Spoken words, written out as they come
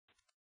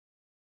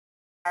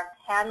our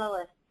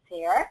panelists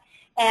here,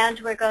 and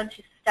we're going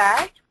to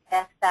start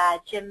with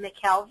Jim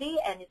MacKelvie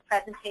and his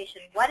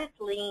presentation, What is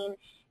Lean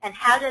and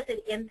How Does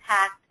it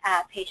Impact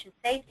Patient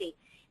Safety?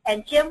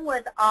 And Jim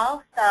was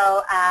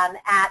also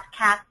at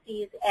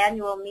CAPHC's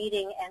annual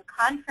meeting and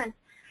conference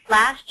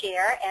last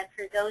year, and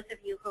for those of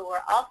you who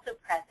were also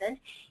present,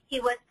 he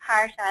was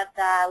part of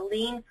the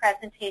Lean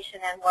presentation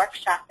and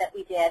workshop that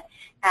we did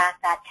at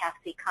that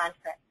CAPHC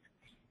conference.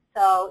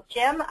 So,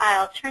 Jim,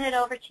 I'll turn it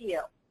over to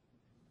you.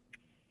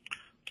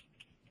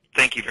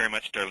 Thank you very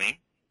much, Darlene.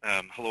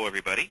 Hello,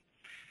 everybody.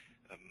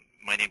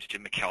 My name is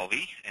Jim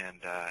MacKelvie,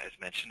 and as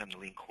mentioned, I'm the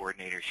Lean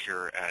coordinator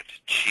here at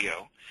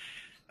CHEO.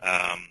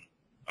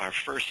 Our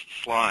first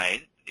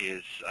slide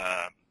is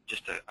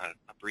just a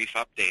brief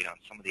update on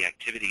some of the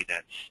activity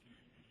that's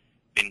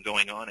been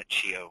going on at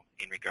CHEO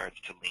in regards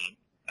to Lean.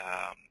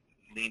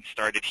 Lean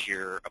started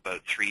here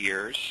about 3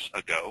 years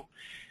ago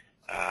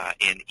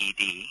in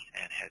ED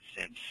and has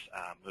since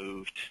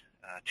moved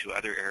to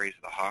other areas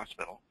of the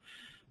hospital.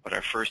 But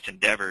our first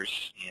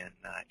endeavors in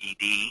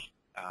ED,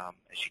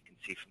 as you can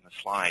see from the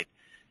slide,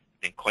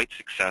 have been quite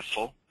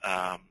successful.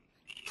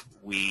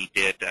 We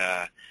did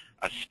a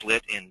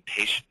split in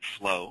patient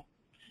flow,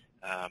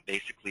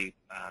 basically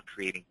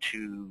creating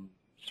two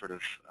sort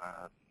of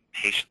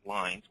patient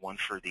lines, one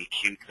for the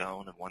acute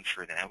zone and one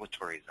for the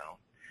ambulatory zone.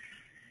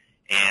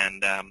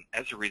 And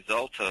as a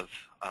result of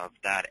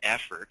that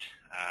effort,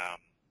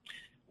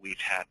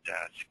 we've had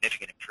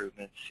significant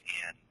improvements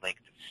in length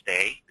of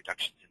stay,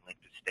 reductions in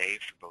length of stay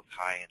for both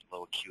high and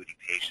low acuity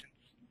patients,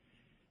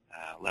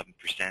 11%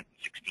 and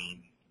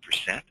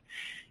 16%.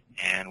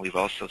 And we've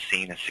also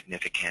seen a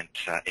significant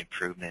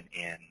improvement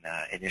in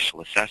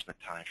initial assessment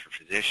time for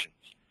physicians,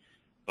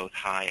 both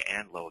high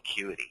and low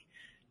acuity.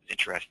 It's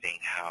interesting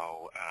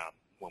how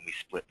when we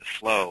split the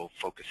flow,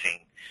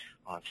 focusing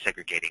on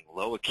segregating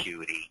low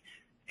acuity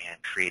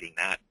and creating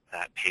that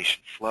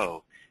patient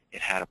flow,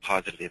 it had a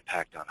positive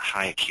impact on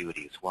high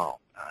acuity as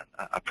well.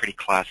 A pretty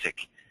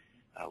classic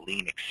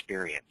Lean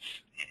experience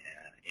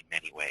in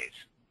many ways.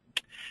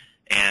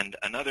 And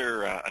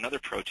another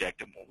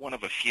project, one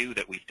of a few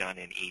that we've done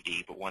in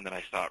ED, but one that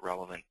I thought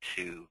relevant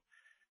to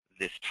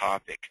this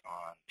topic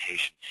on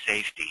patient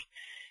safety,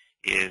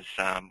 is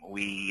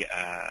we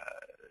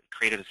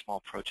created a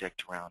small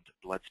project around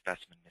blood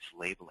specimen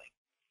mislabelling.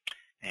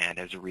 And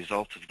as a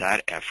result of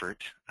that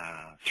effort,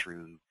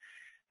 through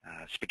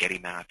spaghetti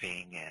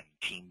mapping and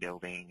team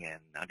building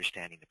and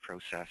understanding the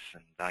process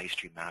and value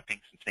stream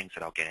mapping, some things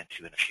that I'll get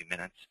into in a few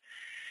minutes,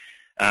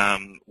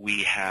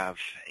 we have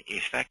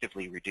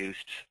effectively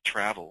reduced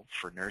travel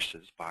for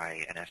nurses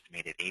by an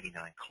estimated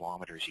 89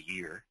 kilometers a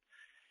year,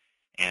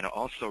 and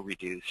also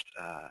reduced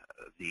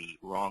the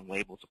wrong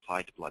labels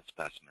applied to blood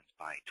specimens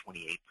by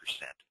 28%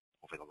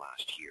 over the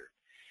last year.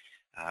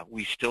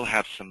 We still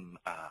have some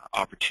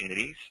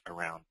opportunities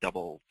around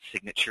double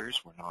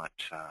signatures. We're not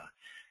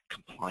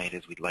compliant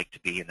as we'd like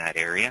to be in that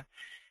area,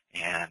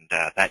 and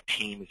that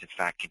team is in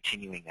fact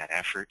continuing that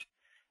effort,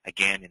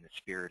 again in the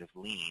spirit of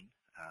Lean,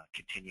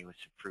 continuous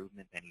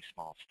improvement, many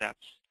small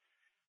steps,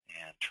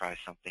 and try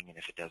something, and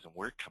if it doesn't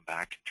work, come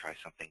back and try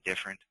something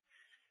different.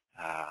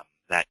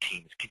 That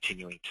team is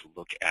continuing to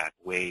look at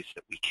ways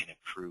that we can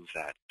improve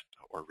that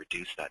or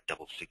reduce that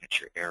double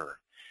signature error,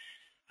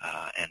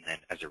 and then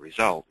as a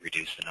result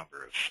reduce the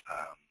number of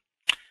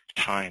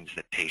times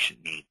that the patient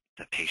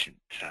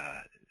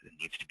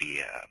needs to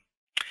be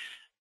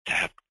to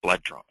have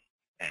blood drawn,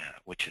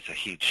 which is a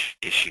huge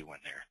issue when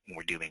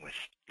we're dealing with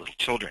little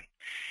children.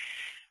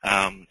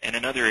 And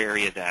another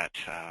area that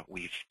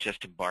we've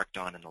just embarked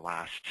on in the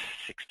last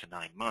 6 to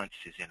 9 months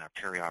is in our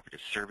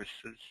perioperative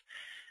services,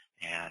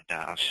 and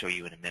I'll show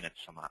you in a minute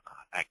some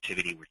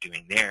activity we're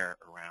doing there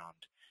around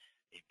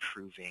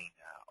improving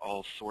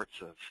all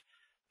sorts of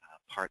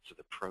parts of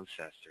the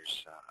process.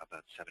 There's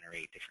about 7 or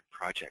 8 different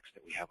projects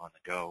that we have on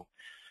the go,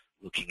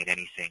 looking at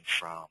anything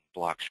from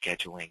block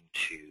scheduling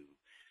to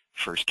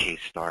first case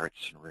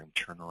starts and room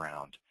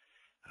turnaround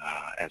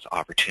as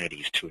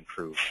opportunities to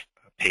improve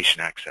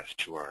patient access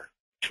to our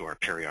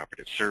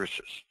perioperative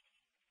services.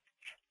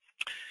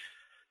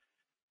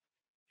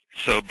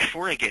 So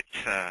before I get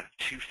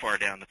too far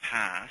down the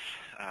path,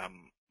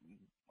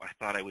 I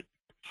thought I would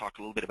talk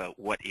a little bit about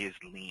what is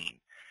Lean.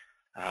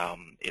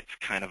 It's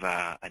kind of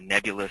a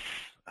nebulous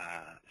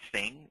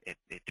thing. It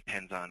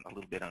depends on a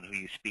little bit on who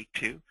you speak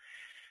to.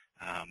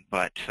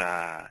 But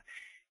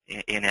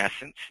in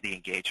essence, the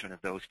engagement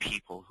of those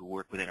people who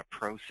work within a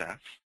process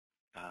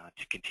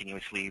to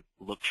continuously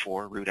look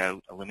for, root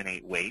out,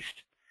 eliminate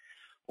waste,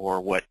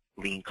 or what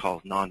Lean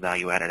calls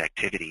non-value-added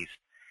activities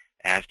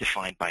as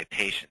defined by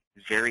patient.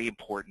 Very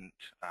important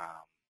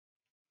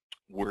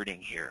wording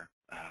here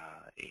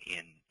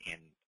in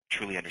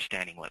truly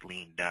understanding what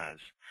Lean does.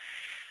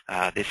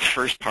 This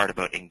first part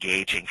about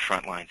engaging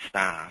frontline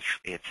staff,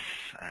 it's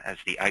as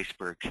the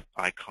iceberg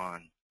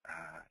icon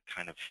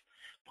kind of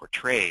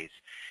portrays,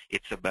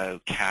 it's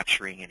about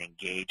capturing and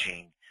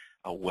engaging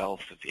a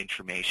wealth of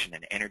information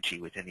and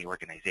energy within the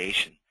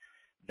organization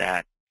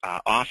that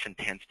often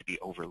tends to be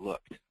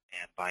overlooked.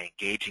 And by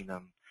engaging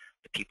them,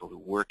 the people who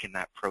work in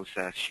that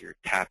process. You're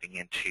tapping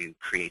into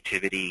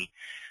creativity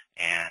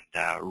and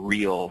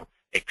real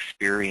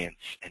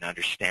experience and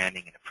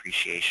understanding and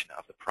appreciation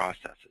of the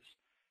processes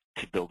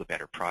to build a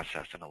better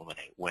process and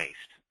eliminate waste.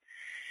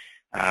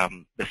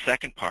 The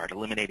second part,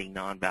 eliminating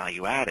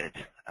non-value added.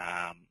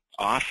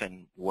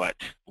 Often what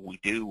we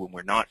do when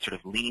we're not sort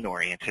of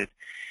lean-oriented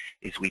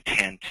is we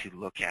tend to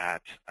look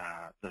at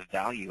the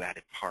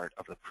value-added part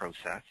of the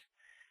process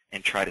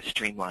and try to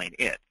streamline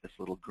it, this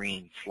little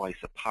green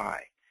slice of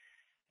pie.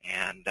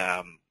 And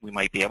we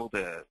might be able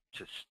to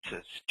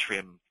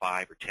trim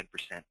 5 or 10%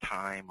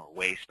 time or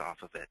waste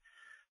off of it.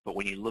 But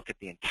when you look at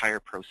the entire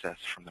process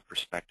from the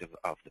perspective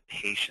of the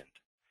patient,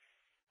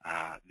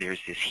 there's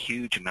this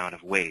huge amount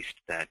of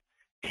waste that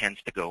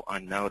tends to go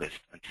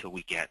unnoticed until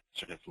we get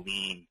sort of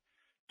lean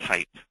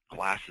type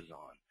glasses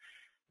on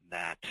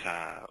that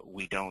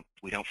we don't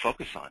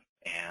focus on.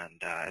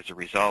 And as a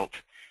result,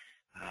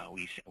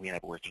 we end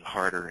up working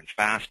harder and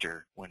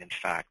faster when in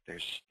fact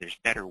there's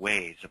better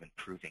ways of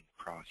improving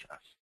the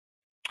process.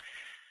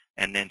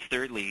 And then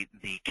thirdly,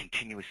 the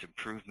continuous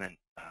improvement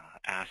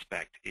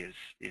aspect is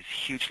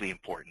hugely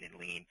important in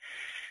lean.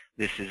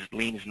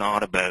 Lean is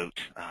not about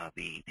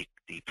the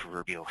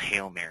proverbial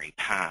Hail Mary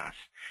pass.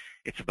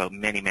 It's about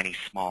many, many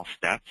small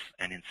steps,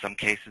 and in some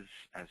cases,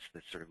 as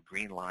the sort of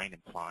green line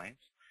implies,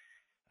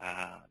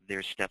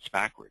 there's steps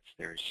backwards.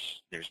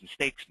 There's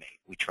mistakes made.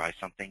 We try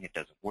something, it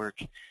doesn't work.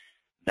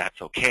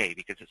 That's okay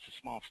because it's a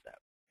small step,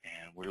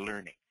 and we're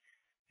learning.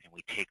 And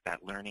we take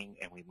that learning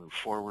and we move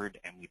forward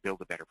and we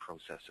build a better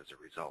process as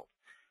a result.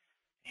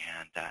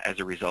 And as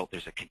a result,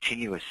 there's a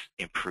continuous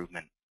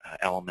improvement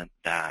element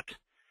that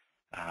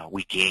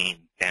we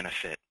gain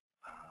benefit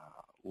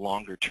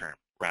longer term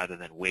rather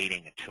than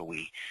waiting until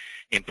we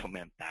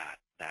implement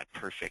that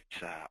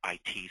perfect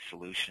IT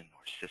solution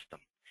or system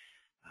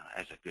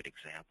as a good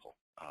example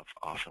of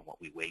often what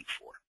we wait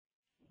for.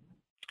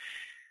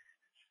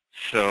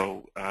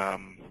 So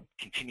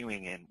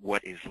continuing in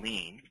what is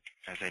lean,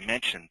 as I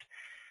mentioned,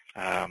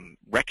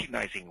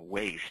 recognizing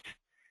waste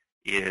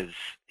is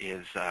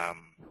a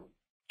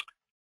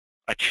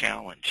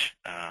challenge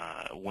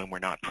when we're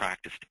not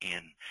practiced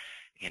in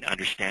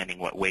understanding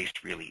what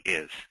waste really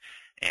is.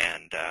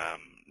 And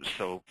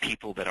so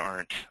people that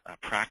aren't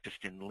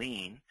practiced in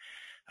lean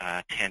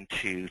tend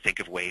to think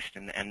of waste,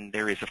 and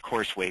there is, of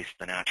course, waste,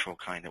 the natural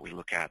kind that we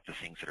look at, the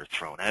things that are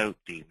thrown out,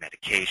 the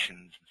medications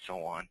and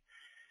so on.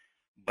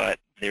 But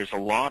there's a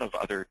lot of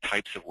other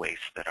types of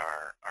waste that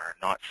are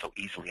not so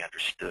easily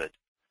understood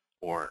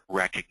or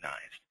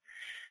recognized.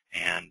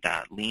 And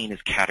lean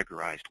has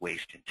categorized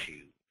waste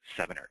into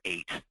 7 or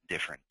 8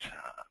 different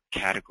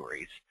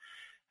categories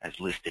as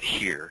listed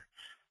here.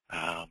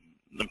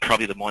 And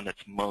probably the one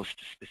that's most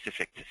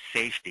specific to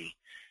safety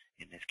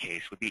in this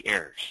case would be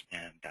errors.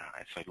 And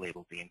so I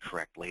labeled the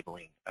incorrect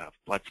labeling of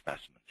blood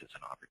specimens as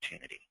an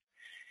opportunity.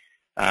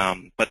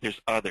 But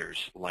there's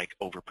others like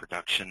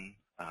overproduction,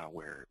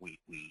 where we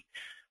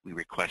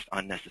request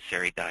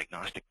unnecessary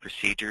diagnostic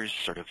procedures,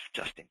 sort of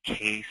just in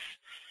case,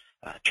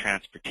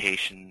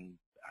 transportation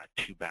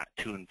to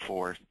and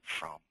forth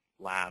from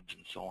labs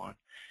and so on,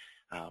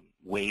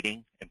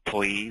 waiting,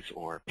 employees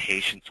or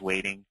patients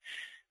waiting,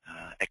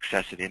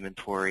 excessive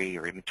inventory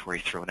or inventory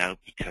thrown out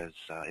because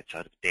it's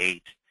out of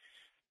date,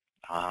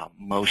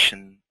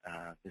 motion.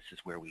 This is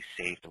where we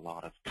saved a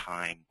lot of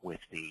time with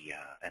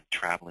and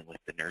traveling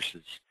with the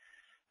nurses,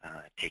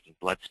 taking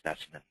blood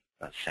specimen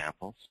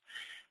samples,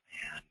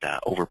 and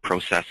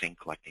over-processing,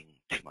 collecting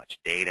too much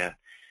data.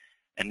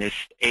 And this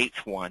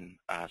 8th one,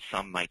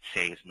 some might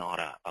say, is not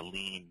a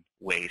lean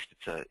waste.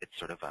 It's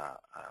sort of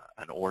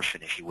an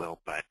orphan, if you will,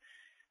 but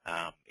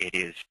it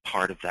is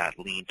part of that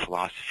lean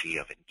philosophy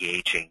of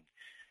engaging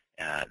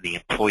the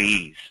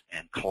employees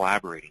and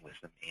collaborating with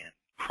them in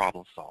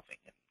problem solving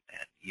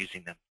and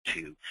using them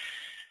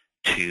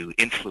to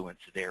influence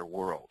their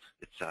world.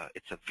 It's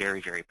a very,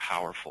 very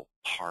powerful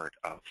part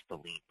of the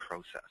lean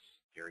process.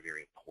 Very,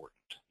 very important.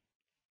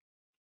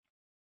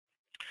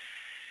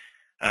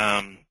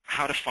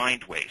 How to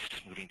find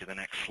waste. Moving to the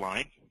next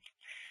slide.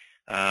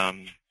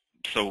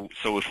 So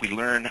if we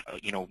learn,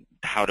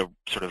 how to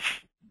sort of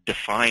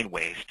define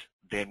waste,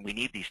 then we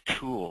need these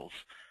tools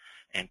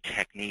and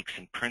techniques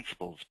and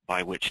principles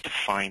by which to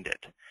find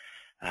it.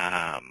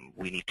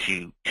 We need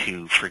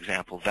to, for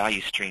example,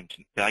 value stream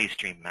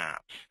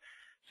maps.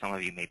 Some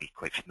of you may be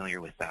quite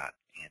familiar with that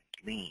in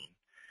lean.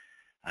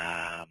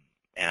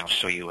 And I'll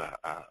show you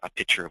a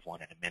picture of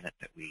one in a minute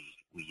that we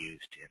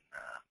used in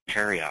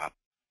Periop.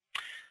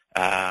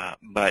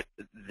 But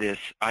this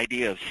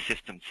idea of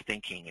systems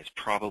thinking is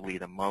probably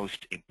the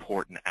most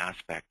important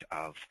aspect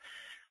of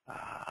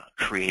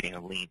creating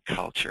a lean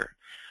culture.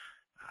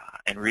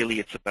 And really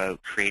it's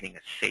about creating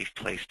a safe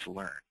place to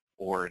learn,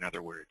 or in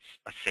other words,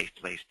 a safe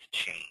place to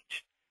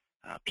change.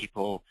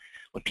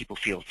 When people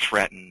feel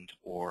threatened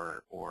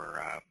or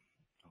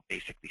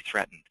basically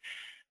threatened,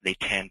 they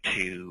tend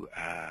to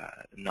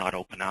not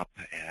open up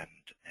and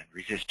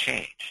resist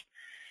change.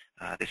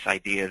 This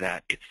idea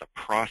that it's the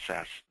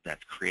process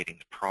that's creating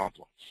the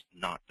problems,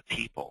 not the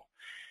people,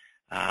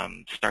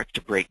 starts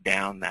to break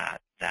down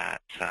that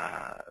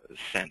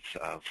sense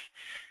of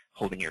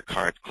holding your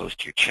cards close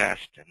to your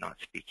chest and not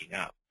speaking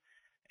up.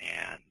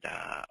 And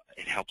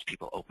it helps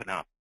people open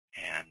up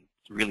and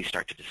really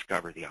start to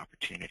discover the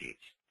opportunities.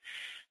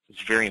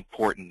 It's very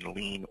important in a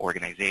lean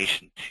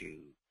organization to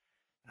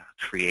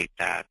create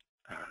that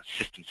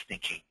systems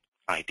thinking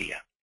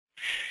idea.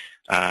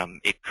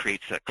 It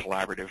creates a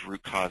collaborative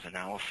root cause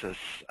analysis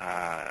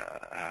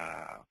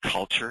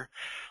culture,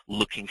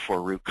 looking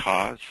for root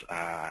cause,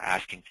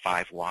 asking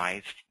 5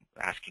 whys,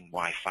 asking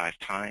why 5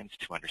 times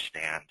to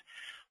understand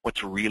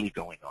what's really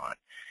going on.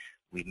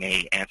 We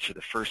may answer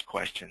the first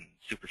question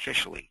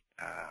superficially.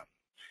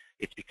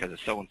 It's because of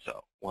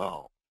so-and-so.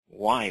 Well,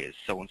 why is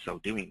so-and-so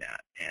doing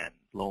that? And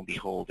lo and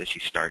behold, as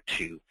you start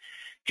to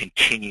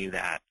continue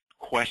that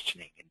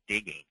questioning and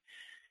digging,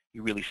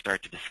 you really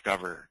start to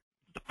discover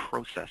the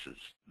processes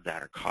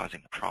that are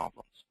causing the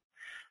problems.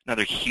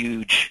 Another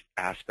huge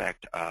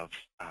aspect of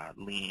a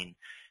lean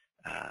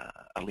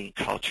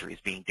culture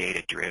is being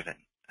data-driven.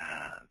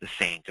 The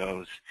saying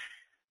goes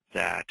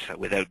that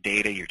without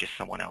data, you're just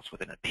someone else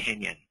with an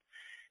opinion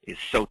is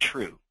so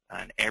true.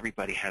 And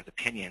everybody has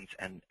opinions,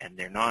 and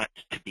they're not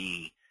to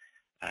be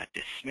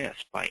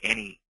dismissed by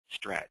any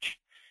stretch.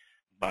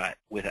 But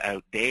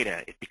without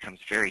data, it becomes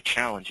very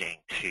challenging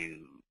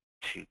to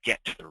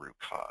get to the root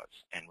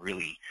cause and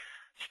really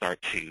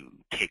start to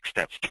take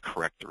steps to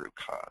correct the root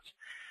cause.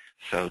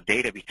 So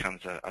data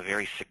becomes a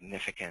very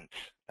significant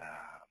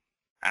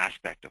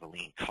aspect of a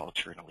lean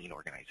culture and a lean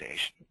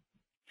organization.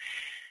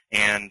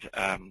 And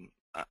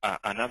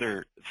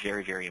another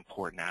very, very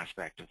important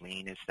aspect of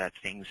lean is that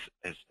things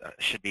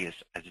should be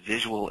as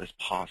visual as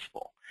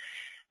possible.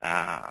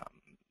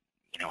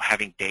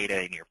 Having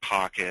data in your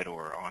pocket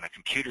or on a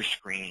computer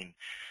screen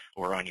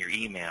or on your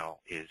email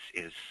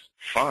is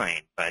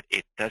fine, but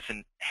it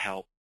doesn't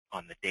help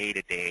on the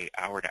day-to-day,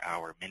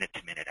 hour-to-hour,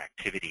 minute-to-minute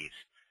activities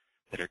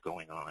that are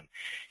going on.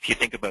 If you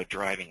think about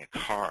driving a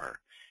car,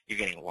 you're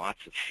getting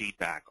lots of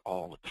feedback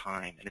all the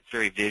time, and it's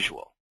very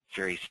visual, it's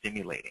very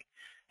stimulating,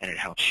 and it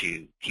helps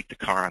you keep the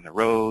car on the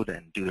road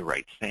and do the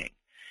right thing.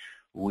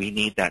 We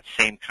need that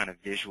same kind of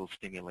visual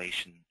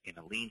stimulation in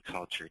a lean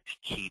culture to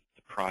keep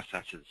the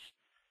processes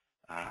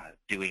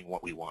doing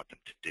what we want them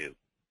to do.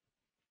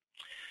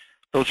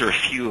 Those are a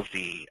few of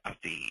the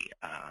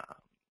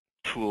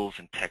tools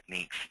and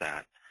techniques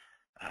that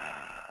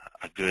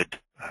a good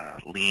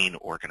lean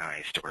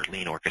organized or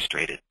lean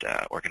orchestrated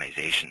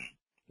organization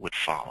would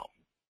follow.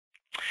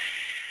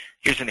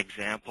 Here's an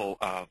example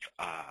of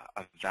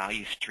a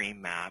value stream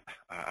map,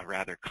 a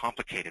rather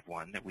complicated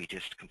one that we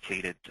just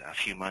completed a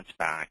few months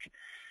back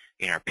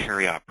in our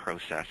Periop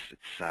process.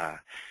 It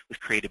was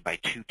created by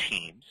 2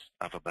 teams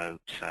of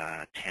about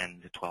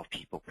 10 to 12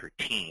 people per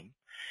team.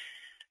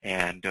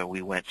 And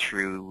we went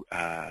through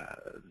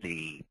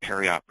the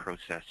Periop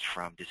process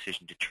from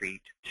decision to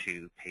treat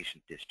to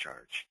patient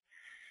discharge,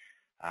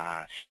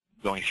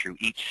 going through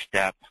each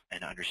step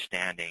and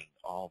understanding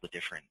all the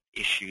different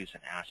issues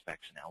and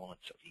aspects and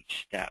elements of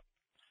each step.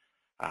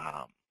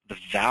 The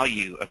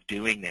value of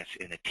doing this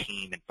in a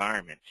team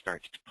environment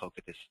starts to poke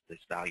at this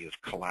value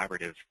of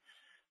collaborative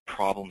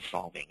problem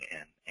solving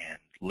and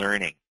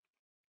learning,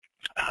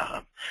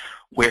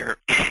 where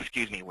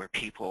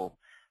people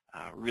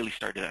really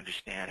start to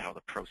understand how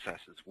the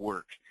processes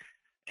work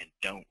and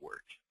don't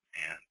work.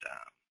 And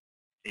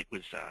it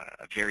was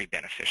a very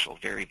beneficial,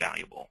 very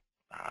valuable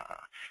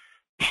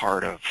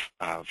part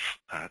of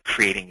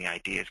creating the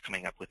ideas,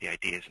 coming up with the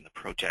ideas and the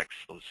projects,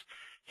 those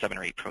 7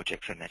 or 8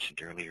 projects I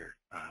mentioned earlier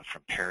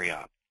from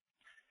Periop.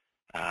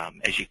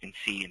 As you can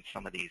see in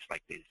some of these,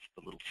 like the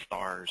little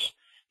stars,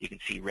 you can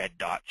see red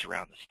dots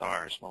around the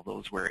stars. Well,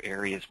 those were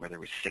areas where there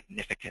was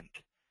significant,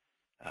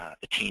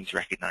 the teams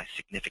recognized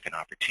significant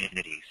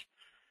opportunities,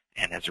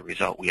 and as a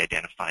result, we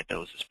identified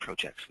those as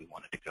projects we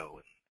wanted to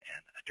go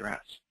and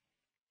address.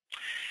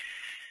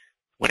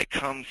 When it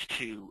comes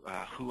to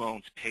who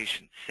owns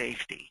patient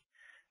safety,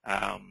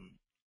 I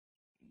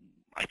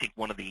think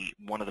one of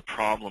the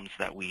problems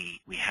that we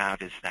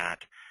have is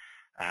that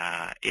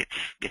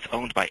it's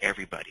owned by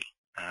everybody,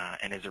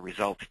 and as a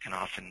result, it can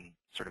often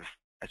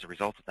as a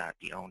result of that,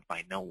 be owned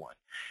by no one.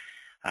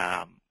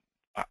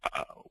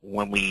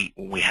 When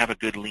we have a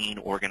good lean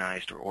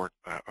organized or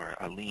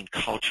a lean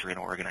culture in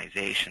an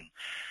organization,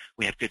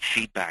 we have good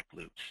feedback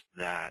loops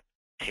that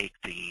take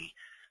the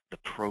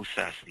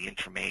process, the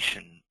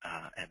information,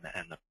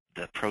 and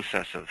the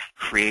process of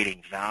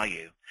creating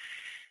value,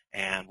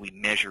 and we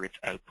measure its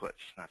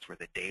outputs. That's where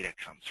the data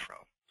comes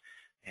from,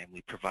 and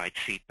we provide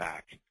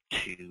feedback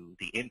to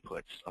the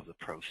inputs of the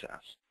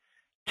process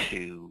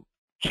to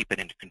keep it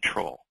under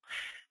control.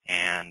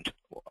 And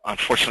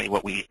unfortunately,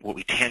 what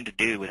we tend to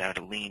do without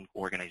a lean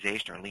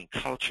organization or a lean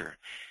culture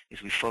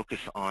is we focus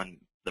on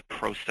the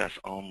process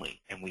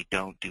only, and we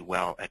don't do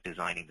well at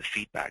designing the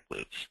feedback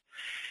loops.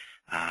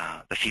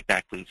 The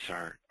feedback loops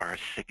are a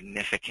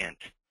significant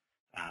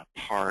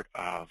part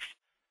of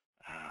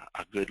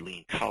a good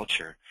lean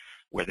culture,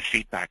 where the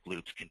feedback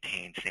loops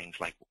contain things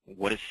like,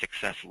 what does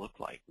success look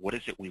like? What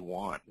is it we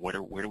want? Where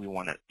do we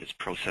want this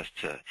process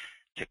to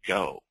to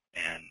go,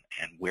 and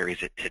where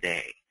is it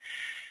today?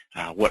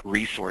 What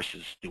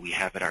resources do we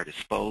have at our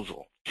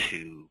disposal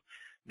to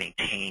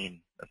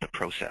maintain the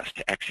process,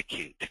 to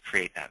execute, to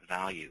create that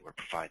value or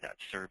provide that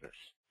service?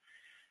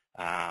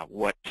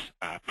 What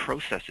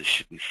processes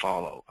should we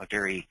follow? A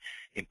very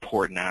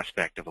important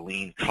aspect of a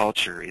lean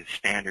culture is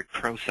standard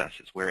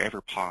processes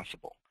wherever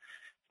possible.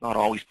 Not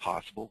always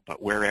possible,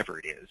 but wherever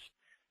it is.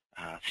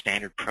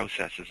 Standard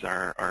processes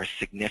are a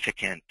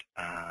significant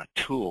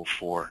tool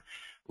for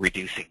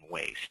reducing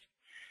waste.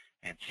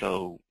 And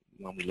so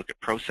when we look at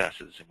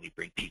processes and we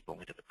bring people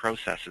into the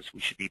processes, we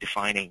should be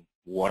defining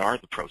what are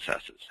the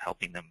processes,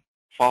 helping them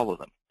follow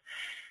them.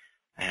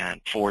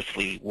 And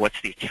fourthly, what's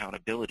the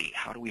accountability?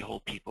 How do we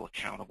hold people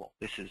accountable?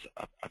 This is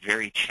a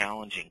very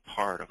challenging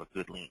part of a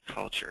good lean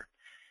culture,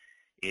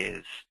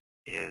 is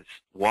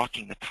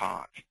walking the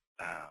talk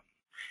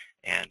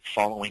and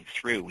following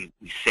through. We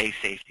say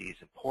safety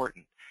is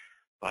important,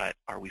 but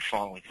are we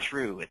following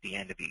through at the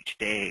end of each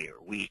day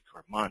or week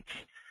or month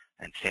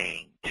and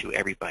saying to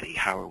everybody,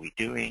 how are we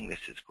doing?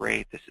 This is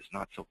great. This is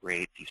not so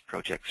great. These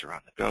projects are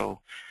on the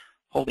go.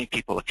 Holding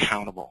people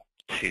accountable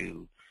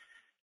to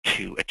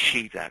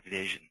achieve that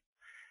vision.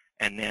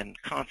 And then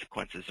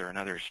consequences are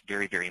another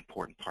very, very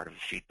important part of the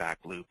feedback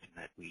loop, and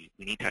that we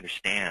need to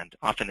understand.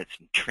 Often it's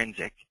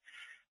intrinsic,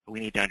 but we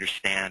need to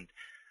understand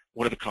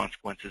what are the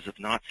consequences of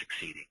not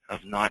succeeding,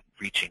 of not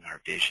reaching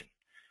our vision,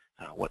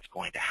 what's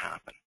going to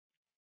happen.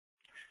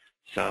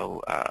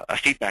 So a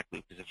feedback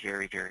loop is a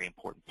very, very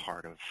important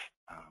part of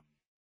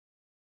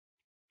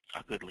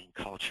a good lean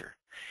culture.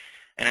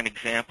 And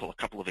a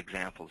couple of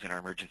examples. In our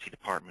emergency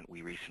department,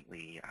 we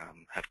recently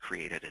have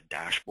created a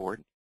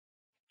dashboard.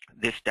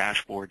 This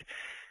dashboard,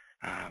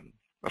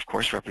 of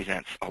course,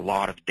 represents a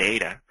lot of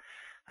data,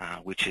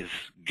 which is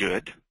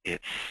good.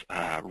 It's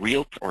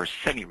real or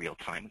semi-real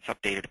time. It's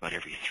updated about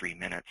every 3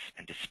 minutes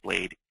and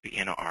displayed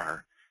in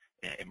our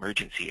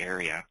emergency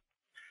area,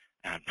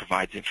 and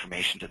provides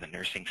information to the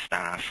nursing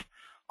staff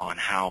on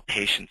how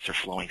patients are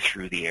flowing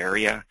through the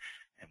area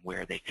and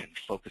where they can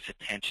focus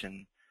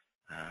attention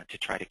to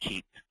try to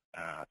keep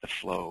the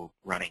flow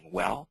running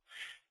well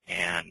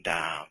and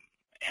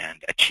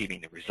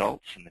achieving the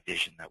results and the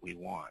vision that we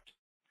want.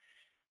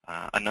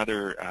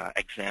 Another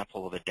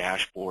example of a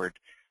dashboard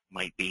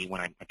might be, when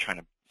I'm trying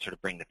to sort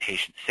of bring the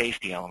patient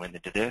safety element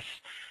into this,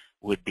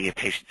 would be a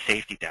patient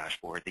safety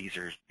dashboard. These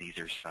are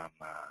some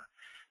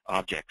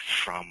objects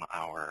from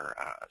our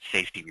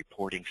safety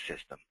reporting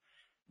system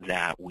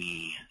that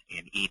we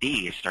in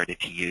ED have started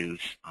to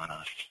use on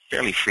a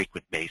fairly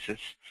frequent basis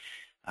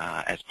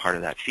as part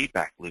of that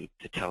feedback loop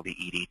to tell the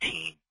ED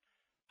team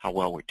how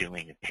well we're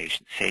doing in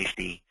patient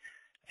safety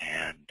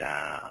and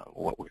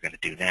what we're going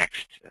to do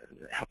next,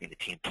 helping the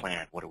team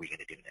plan what are we going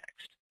to do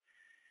next.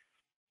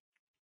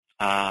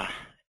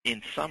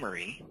 In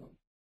summary,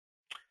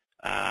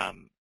 I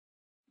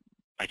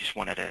just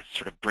wanted to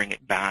sort of bring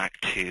it back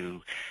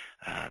to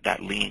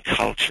that lean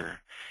culture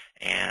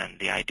and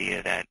the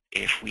idea that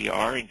if we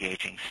are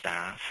engaging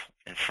staff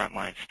and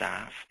frontline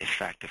staff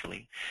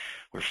effectively,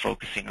 we're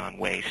focusing on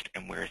waste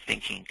and we're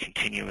thinking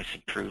continuous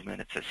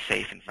improvement. It's a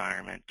safe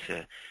environment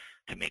to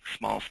make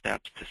small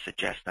steps, to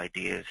suggest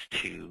ideas,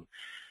 to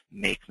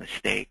make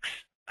mistakes,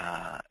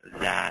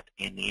 that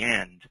in the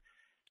end,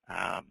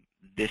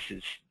 this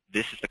is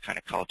the kind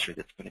of culture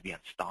that's going to be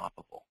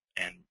unstoppable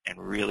and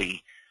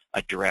really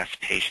address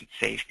patient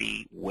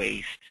safety,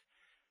 waste,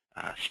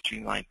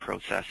 streamline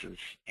processes,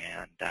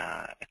 and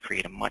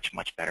create a much,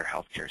 much better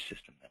healthcare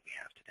system than we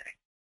have today.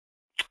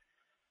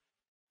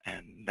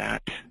 And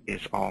that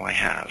is all I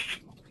have.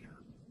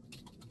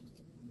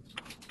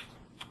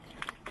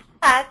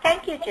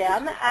 Thank you,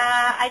 Jim.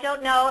 I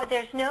don't know,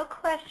 there's no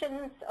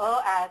questions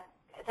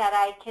that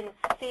I can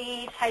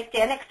see typed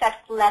in,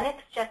 except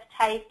Lennox just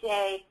typed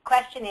a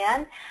question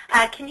in.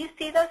 Can you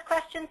see those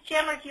questions,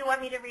 Jim, or do you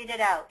want me to read it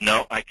out?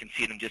 No, I can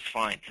see them just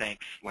fine.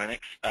 Thanks,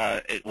 Lennox.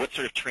 What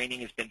sort of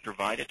training has been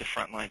provided to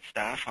frontline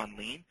staff on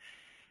lean?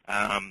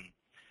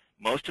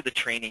 Most of the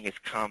training has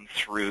come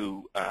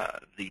through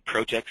the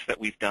projects that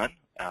we've done.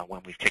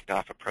 When we've kicked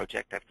off a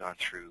project, I've gone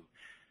through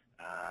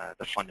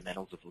the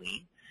fundamentals of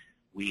lean.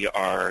 We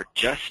are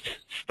just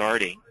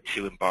starting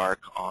to embark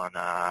on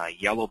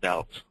yellow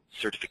belt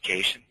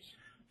certification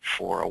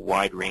for a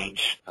wide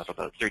range of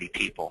about 30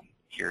 people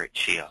here at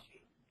CHEO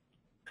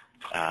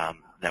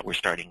that we're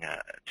starting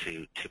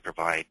to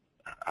provide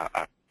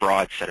a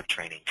broad set of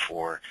training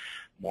for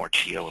more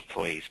CHEO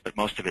employees, but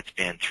most of it's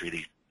been through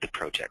the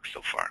project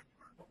so far.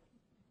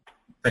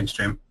 Thanks,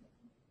 Jim.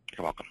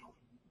 You're welcome.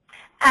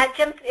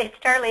 Jim, it's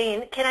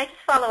Darlene. Can I just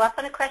follow up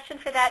on a question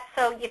for that?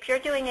 So if you're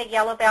doing a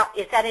yellow belt,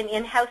 is that an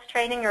in-house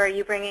training, or are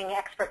you bringing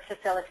expert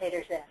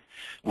facilitators in?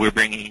 We're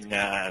bringing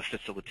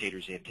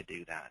facilitators in to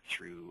do that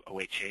through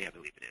OHA, I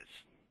believe it is.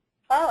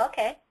 Oh,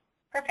 okay.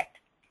 Perfect.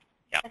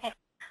 Yeah. Okay.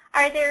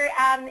 Are there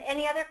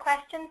any other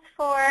questions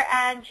for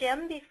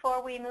Jim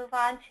before we move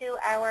on to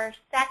our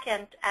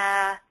second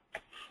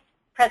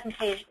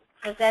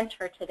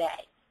presenter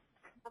today?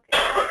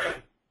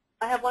 Okay.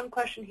 I have one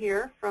question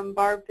here from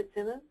Barb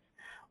Fitzsimmons.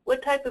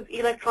 what type of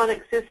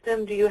electronic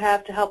system do you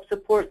have to help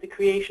support the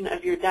creation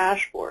of your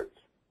dashboards?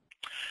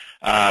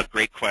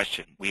 Great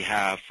question. We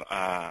have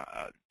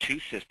two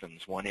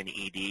systems, one in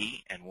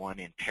ED and one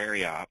in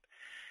Periop.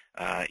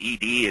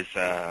 ED is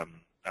a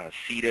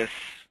CEDIS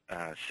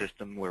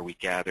system where we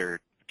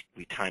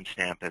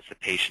timestamp as the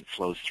patient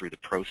flows through the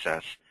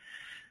process.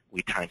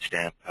 We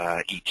timestamp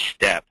each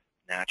step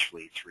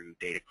naturally through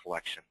data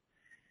collection,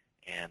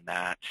 and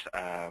that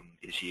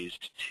is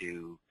used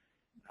to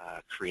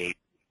create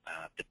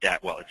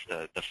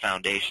it's the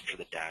foundation for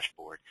the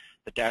dashboard.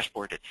 The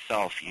dashboard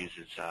itself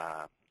uses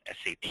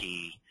SAP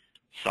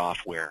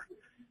software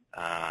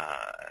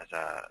as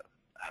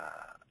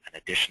an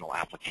additional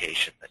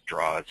application that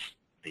draws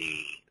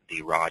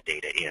the raw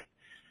data in,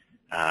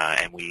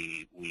 and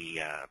we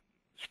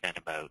spent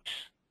about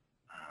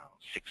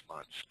 6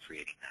 months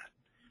creating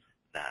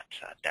that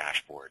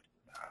dashboard.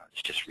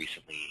 It's just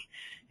recently,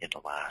 in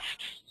the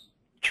last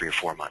 3 or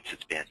 4 months,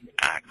 it's been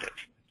active.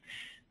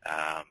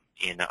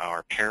 In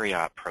our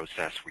Periop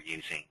process, we're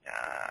using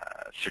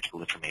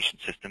Surgical Information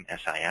System,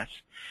 SIS,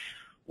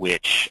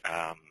 which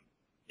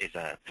is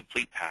a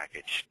complete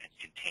package and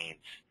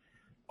contains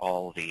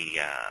all the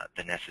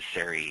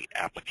necessary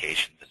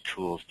applications and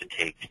tools to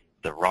take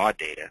the raw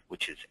data,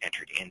 which is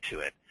entered into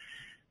it,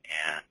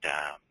 and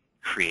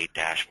create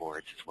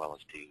dashboards as well as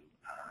do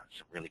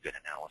some really good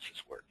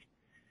analysis work.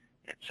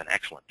 It's an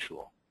excellent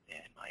tool in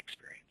my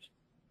experience.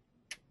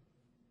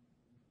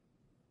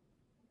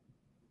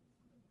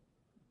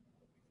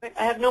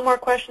 I have no more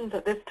questions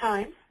at this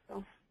time.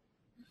 So.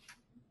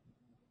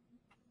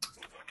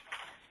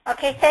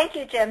 Okay, thank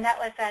you, Jim. That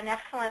was an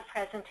excellent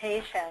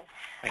presentation.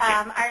 Thank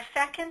you. Our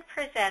second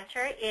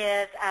presenter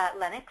is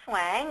Lennox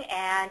Huang,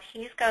 and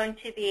he's going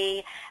to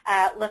be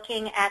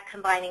looking at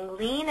combining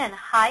lean and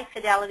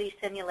high-fidelity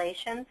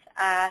simulations.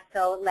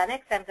 So,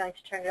 Lennox, I'm going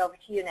to turn it over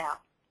to you now.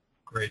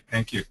 Great,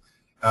 thank you.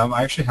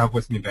 I actually have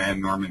with me Diane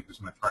Norman,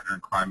 who's my partner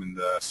in crime in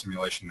the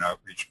Simulation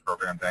Outreach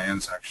Program.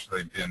 Diane's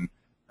actually been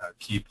a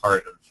key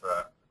part of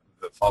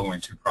the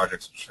following two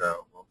projects, which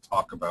we'll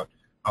talk about.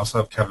 I also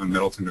have Kevin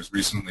Middleton, who's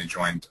recently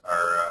joined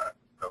our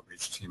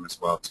outreach team as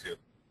well, too.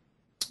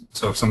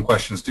 So if some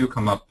questions do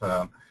come up,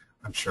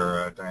 I'm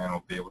sure Diane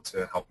will be able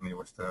to help me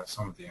with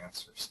some of the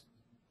answers.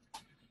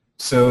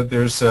 So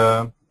there's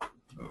let's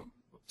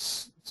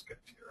get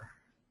here.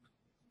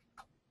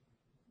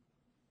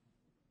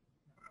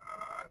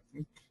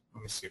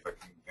 Let me see if I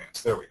can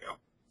advance. There we go.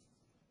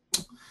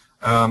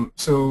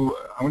 So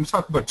I want to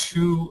talk about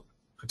two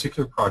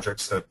particular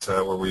projects that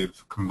where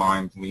we've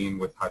combined lean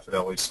with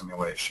high-fidelity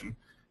simulation.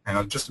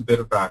 And just a bit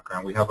of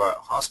background, we have a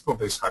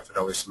hospital-based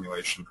high-fidelity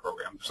simulation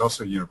program. There's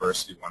also a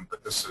university one,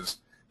 but this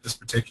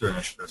particular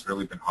initiative has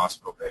really been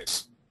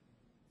hospital-based.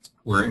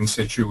 We're in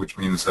situ, which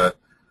means that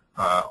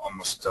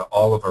almost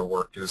all of our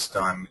work is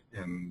done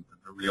in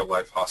the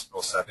real-life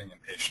hospital setting, in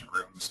patient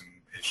rooms and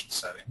patient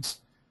settings.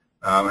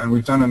 And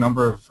we've done a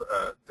number of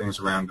things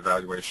around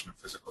evaluation of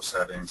physical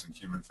settings and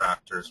human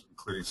factors,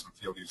 including some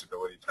field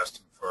usability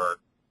testing for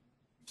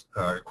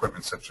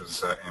equipment such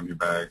as ambu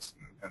bags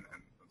and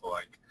the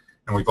like.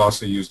 And we've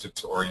also used it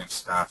to orient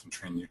staff and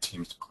train new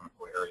teams to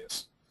clinical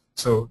areas.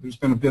 So there's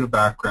been a bit of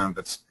background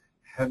that's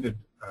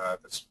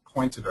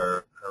pointed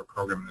our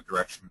program in the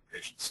direction of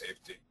patient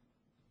safety.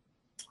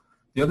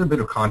 The other bit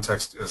of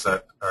context is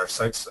that our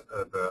sites,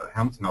 the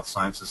Hamilton Health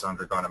Sciences, has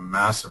undergone a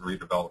massive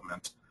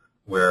redevelopment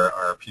where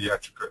our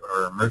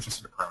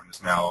emergency department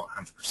is now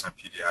 100%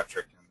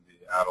 pediatric, and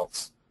the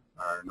adults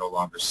are no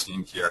longer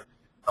seen here.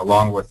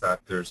 Along with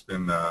that, there's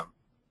been a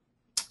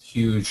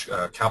huge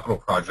capital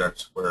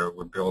project where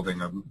we're building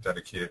a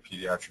dedicated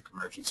pediatric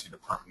emergency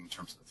department in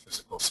terms of the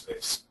physical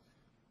space.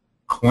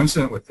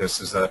 Coincident with this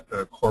is that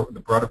the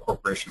broader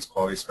corporation's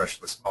quality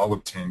specialists all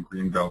obtained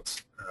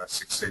Greenbelt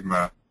Six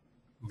Sigma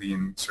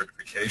Lean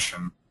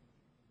certification.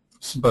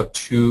 It's about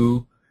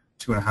two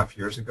and a half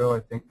years ago, I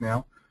think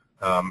now.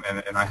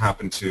 And I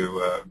happen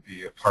to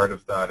be a part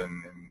of that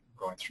and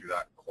going through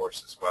that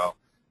course as well.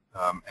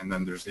 And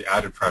then there's the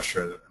added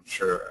pressure that I'm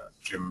sure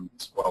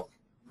Jim's well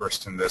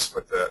versed in this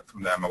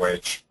from the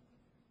MOH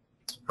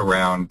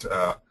around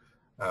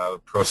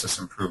process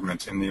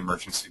improvement in the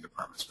emergency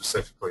department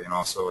specifically, and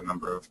also a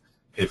number of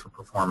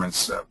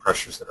pay-for-performance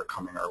pressures that are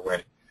coming our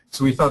way.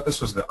 So we thought this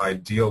was the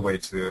ideal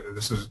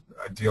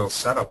ideal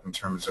setup in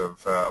terms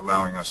of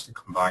allowing us to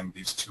combine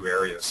these two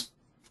areas.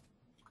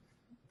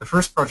 The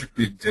first project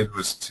we did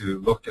was to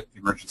look at the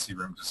emergency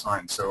room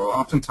design. So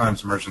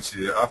oftentimes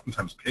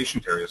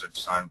patient areas are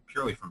designed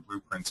purely from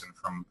blueprints and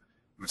from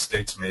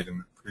mistakes made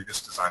in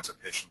previous designs of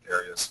patient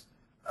areas.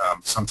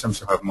 Sometimes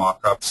you'll have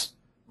mock-ups.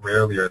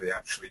 Rarely are they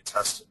actually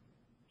tested.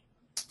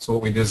 So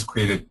what we did is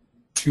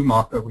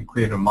we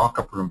created a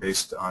mock-up room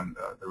based on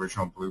the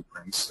original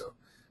blueprints, so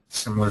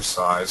similar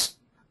size,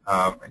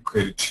 and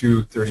created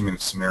two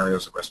 30-minute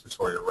scenarios of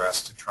respiratory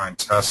arrest to try and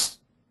test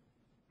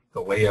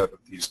the layout of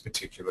these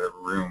particular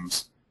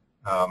rooms,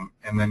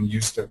 and then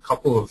used a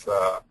couple of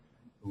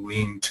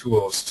lean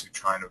tools to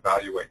try and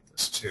evaluate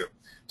this too.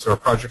 So our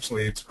project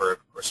leads were,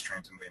 of course,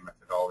 trained in lean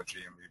methodology,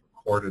 and we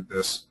recorded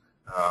this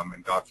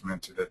and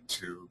documented it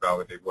to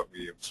validate what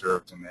we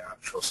observed in the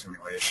actual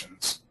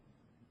simulations.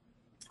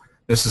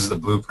 This is the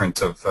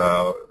blueprint of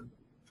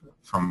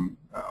from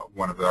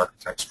one of the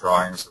architect's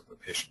drawings of the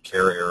patient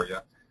care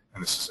area,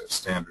 and this is a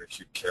standard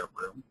acute care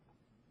room.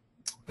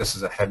 This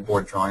is a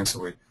headboard drawing, so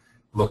we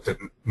looked at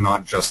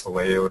not just the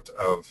layout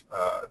of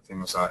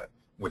things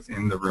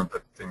within the room,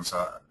 but things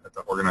at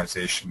the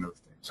organization of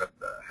things at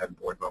the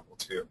headboard level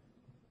too.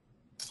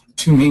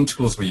 Two main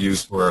tools we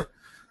used were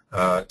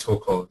a tool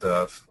called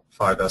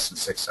 5S and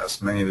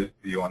 6S. Many of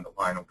you on the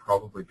line will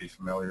probably be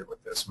familiar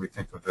with this. We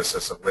think of this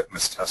as a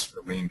litmus test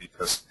for lean,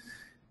 because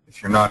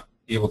if you're not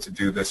able to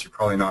do this, you're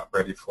probably not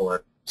ready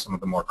for some of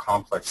the more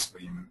complex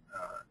lean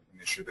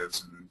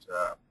initiatives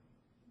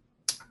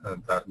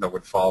and that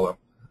would follow.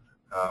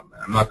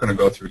 I'm not going to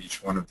go through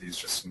each one of these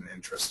just in the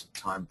interest of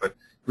time, but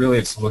really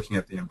it's looking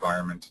at the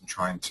environment and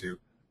trying to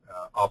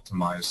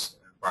optimize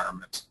the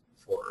environment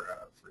for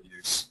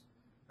use.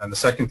 And the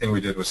second thing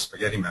we did was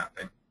spaghetti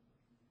mapping.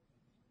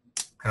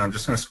 And I'm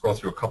just going to scroll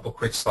through a couple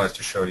quick slides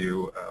to show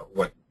you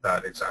what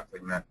that exactly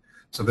meant.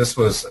 So this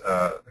was,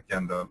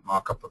 again, the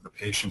mock-up of the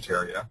patient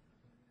area.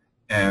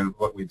 And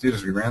what we did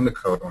is we ran the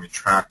code and we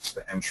tracked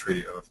the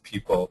entry of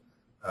people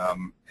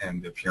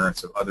and the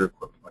appearance of other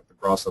equipment, like the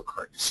Brosseau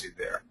cart you see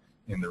there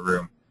in the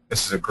room.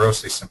 This is a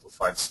grossly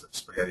simplified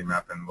spaghetti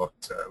map and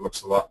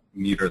looks a lot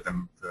neater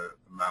than the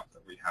map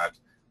that we had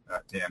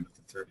at the end of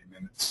the 30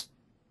 minutes.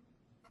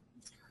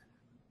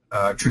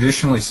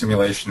 Traditionally,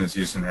 simulation is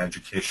used in an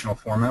educational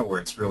format where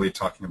it's really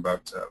talking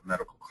about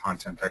medical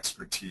content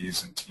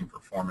expertise and team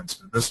performance.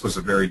 But this was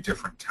a very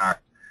different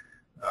tack,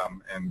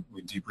 and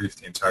we debriefed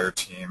the entire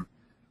team.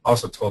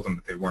 Also told them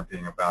that they weren't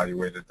being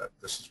evaluated, that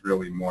this is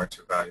really more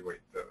to evaluate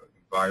the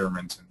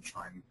environment and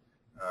try and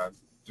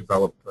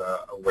develop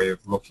a way of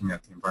looking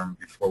at the environment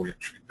before we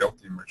actually built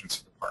the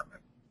emergency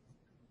department.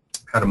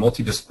 Had a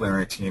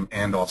multidisciplinary team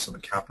and also the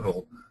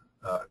capital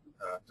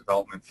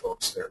development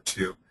folks there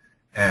too,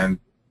 and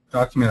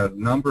documented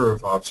a number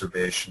of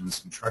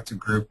observations and tried to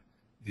group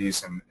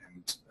these and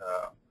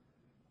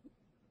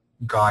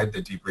guide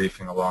the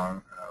debriefing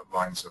along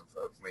lines of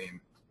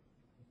lean.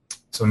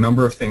 So a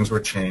number of things were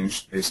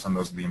changed based on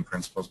those lean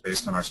principles,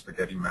 based on our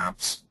spaghetti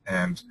maps,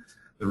 and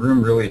the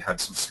room really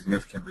had some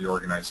significant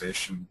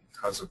reorganization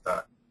because of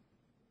that.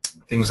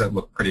 Things that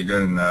looked pretty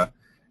good in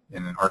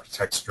an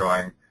architect's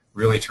drawing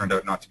really turned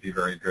out not to be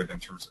very good in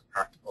terms of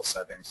practical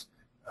settings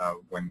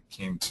when it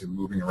came to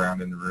moving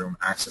around in the room,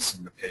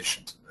 accessing the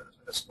patient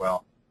as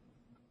well.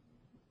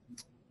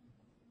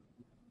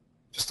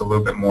 Just a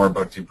little bit more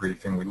about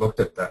debriefing. We looked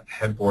at that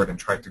headboard and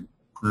tried to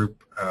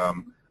group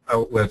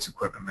outlets,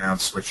 equipment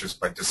mounts, switches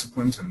by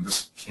disciplines, and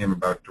this came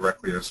about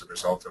directly as a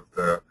result of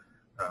the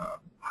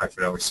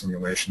high-fidelity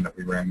simulation that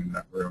we ran in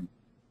that room.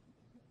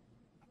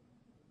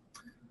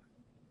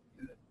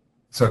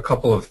 So a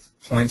couple of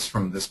points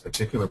from this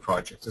particular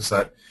project is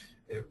that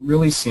it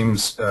really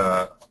seems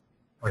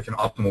like an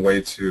optimal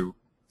way to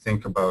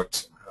think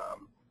about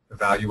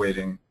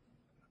evaluating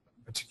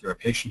a particular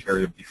patient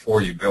area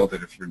before you build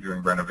it. If you're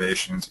doing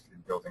renovations, if you're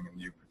building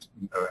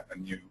a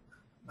new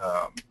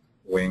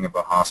wing of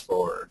a hospital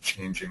or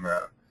changing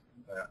a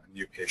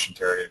new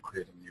patient area,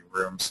 creating new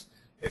rooms,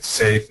 it's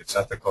safe, it's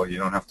ethical. You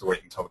don't have to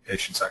wait until the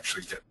patients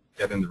actually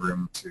get in the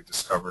room to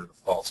discover the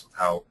faults of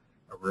how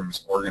a room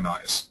is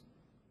organized.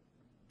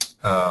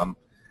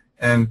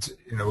 And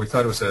we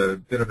thought it was a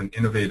bit of an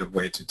innovative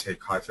way to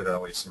take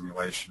high-fidelity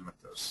simulation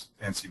with those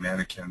fancy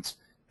mannequins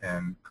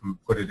and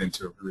put it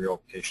into a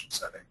real patient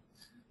setting.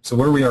 So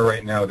where we are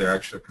right now, the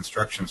actual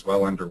construction is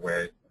well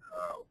underway,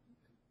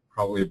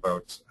 probably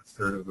about a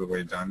third of the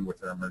way done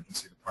with our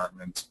emergency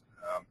department.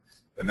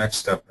 The next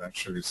step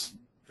actually is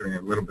doing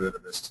a little bit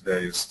of this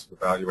today is to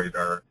evaluate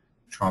our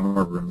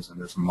trauma rooms, and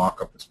there's a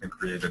mock-up that's been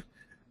created.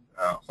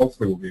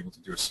 Hopefully we'll be able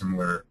to do a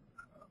similar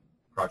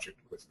project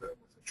with the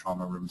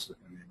trauma rooms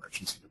within the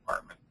emergency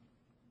department.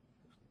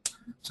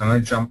 So I'm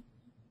going to jump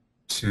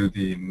to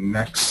the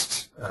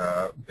next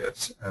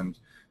bit, and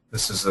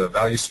this is a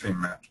value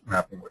stream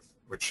mapping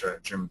which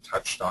Jim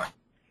touched on.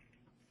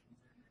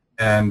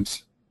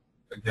 And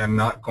again,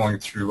 not going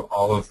through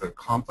all of the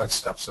complex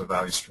steps of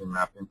value stream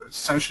mapping, but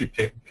essentially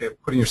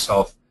putting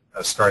yourself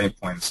as a starting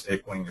point and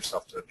stapling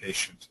yourself to the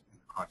patient in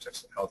the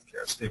context of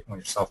healthcare, stapling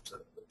yourself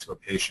to a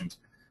patient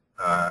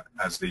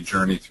as they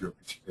journey through a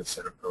particular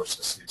set of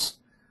processes.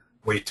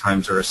 Wait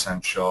times are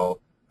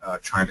essential.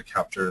 Trying to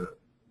capture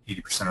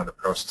 80% of the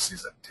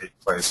processes that take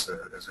place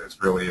is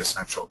really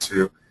essential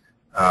too.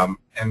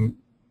 And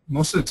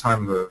most of the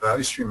time, the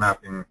value stream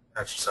mapping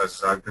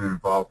exercises I've been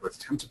involved with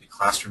tend to be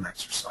classroom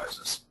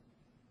exercises,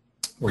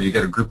 where you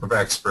get a group of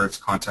experts,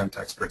 content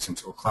experts,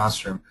 into a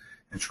classroom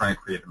and try and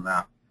create a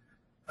map.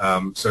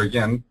 So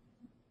again,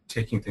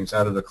 taking things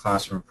out of the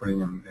classroom and putting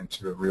them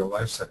into a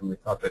real-life setting, we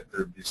thought that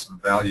there would be some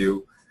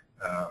value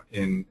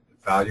in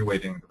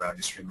evaluating the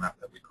value stream map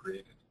that we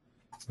created.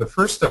 So the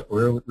first step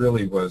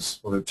really was,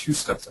 well, there are two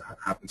steps that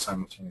happened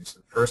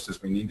simultaneously. The first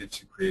is we needed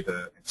to create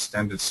an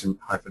extended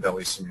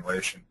high-fidelity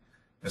simulation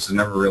This has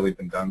never really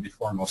been done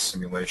before. Most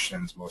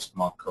simulations, most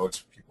mock codes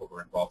for people who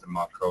are involved in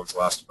mock codes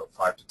last about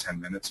 5 to 10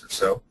 minutes or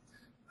so,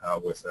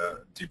 with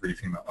a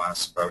debriefing that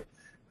lasts about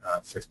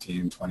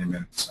 15, 20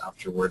 minutes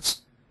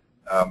afterwards.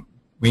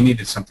 We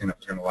needed something that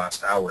was going to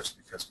last hours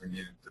because we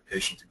needed the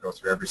patient to go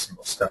through every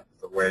single step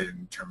of the way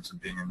in terms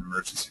of being in the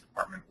emergency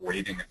department,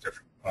 waiting at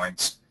different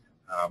points,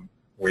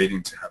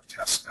 waiting to have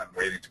tests done,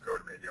 waiting to go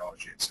to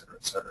radiology, et cetera,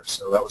 et cetera.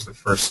 So that was the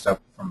first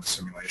step from the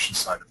simulation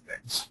side of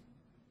things.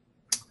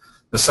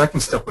 The second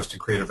step was to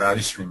create a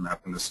value stream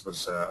map, and this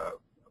was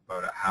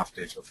about a half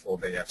day to a full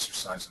day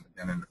exercise, and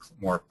again in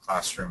a more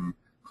classroom,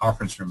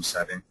 conference room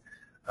setting.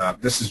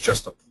 This is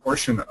just a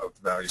portion of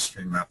the value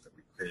stream map that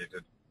we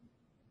created,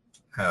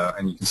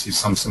 and you can see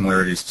some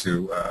similarities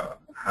to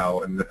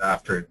how, and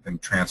after it had been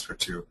transferred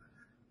to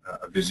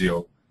a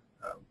Visio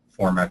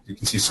format, you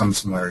can see some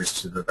similarities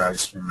to the value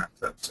stream map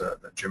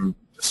that Jim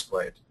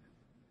displayed.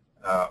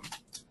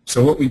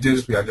 So what we did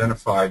is we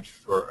identified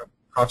for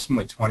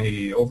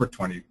approximately over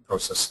 20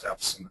 process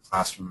steps in the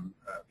classroom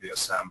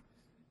VSM,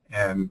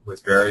 and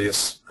with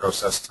various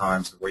process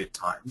times and wait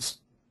times.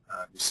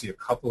 You see a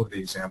couple of the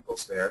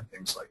examples there,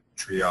 things like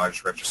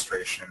triage,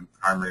 registration,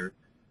 primary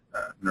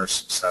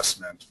nurse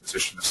assessment,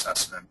 physician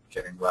assessment,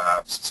 getting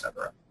labs,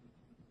 etc.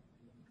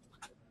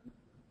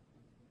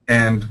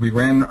 And we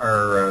ran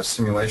our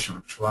simulation,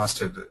 which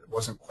lasted, it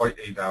wasn't quite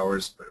 8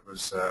 hours, but it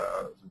was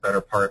the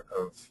better part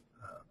of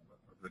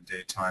the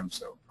daytime,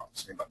 so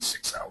approximately about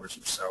 6 hours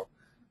or so.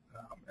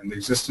 And the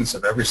existence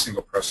of every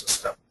single process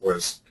step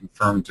was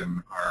confirmed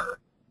in our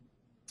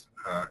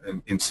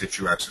in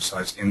situ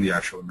exercise in the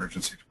actual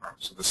emergency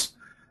department. So this,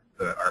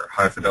 our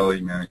high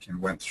fidelity mannequin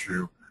went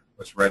through,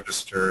 was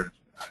registered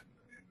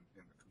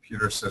in the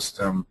computer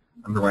system,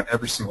 underwent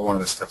every single one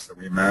of the steps that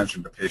we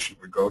imagined the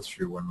patient would go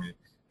through when we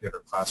did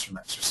our classroom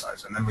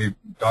exercise. And then we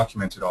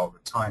documented all the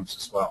times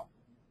as well.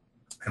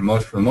 And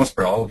for the most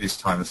part, all of these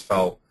times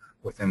fell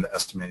within the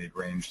estimated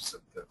ranges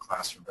of the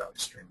classroom value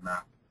stream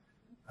map.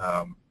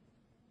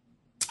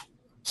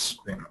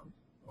 Screen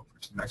over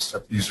to the next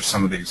step. These are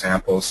some of the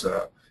examples.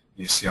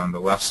 You see on the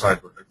left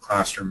side were the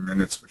classroom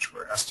minutes, which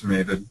were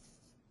estimated.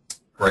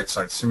 Right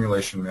side,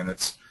 simulation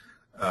minutes.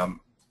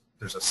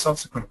 There's a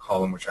subsequent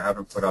column, which I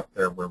haven't put up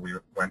there, where we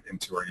went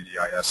into our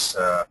EDIS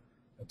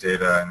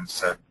data and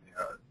said,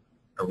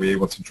 are we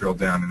able to drill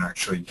down and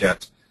actually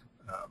get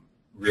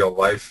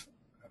real-life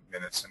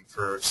minutes? And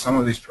for some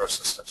of these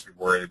process steps, we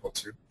were able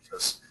to,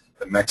 because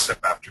the next step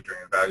after doing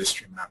a value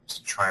stream map is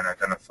to try and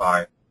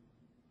identify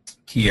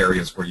key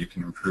areas where you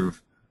can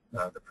improve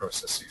the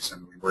processes,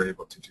 and we were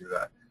able to do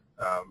that,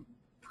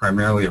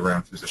 primarily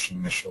around physician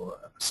initial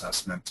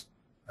assessment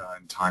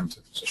and time to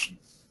physician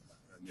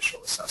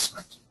initial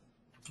assessment.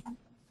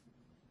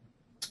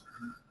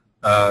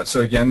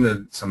 So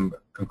again, some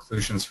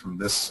conclusions from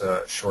this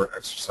short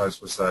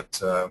exercise was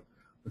that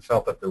we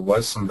felt that there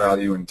was some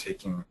value in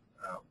taking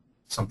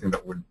something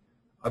that would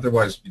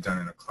otherwise be done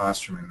in a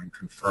classroom and then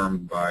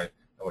confirmed by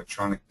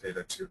electronic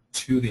data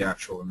to the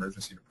actual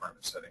emergency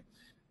department setting.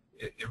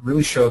 It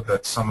really showed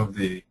that some of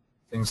the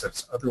things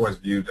that's otherwise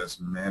viewed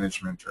as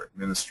management or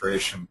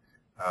administration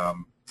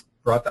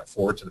brought that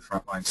forward to the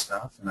frontline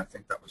staff, and I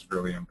think that was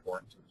really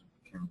important.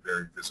 It became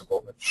very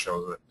visible. It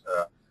showed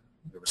that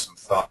there was some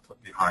thought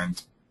put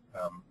behind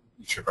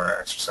each of our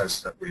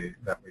exercises that we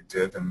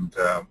did, and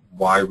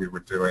why we were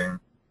doing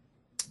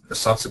the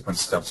subsequent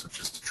steps, which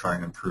is to try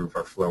and improve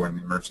our flow in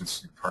the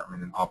emergency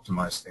department and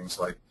optimize things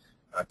like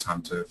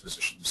time to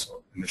physician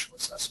initial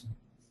assessment.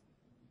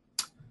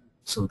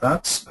 So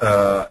that's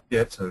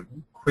it. A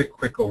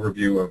quick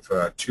overview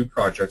of two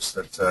projects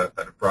that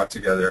have brought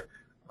together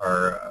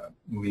our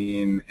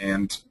lean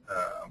and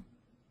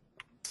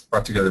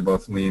brought together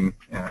both lean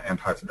and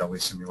high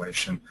fidelity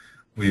simulation.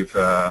 We've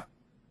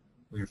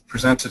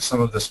presented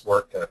some of this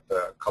work at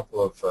a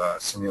couple of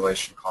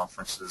simulation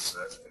conferences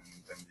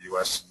in the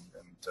U.S.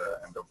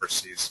 and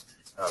overseas.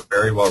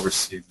 Very well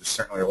received. There's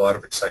certainly a lot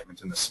of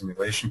excitement in the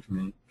simulation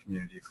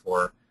community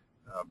for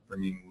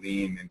bringing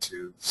lean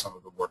into some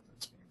of the work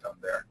that's being done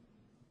there.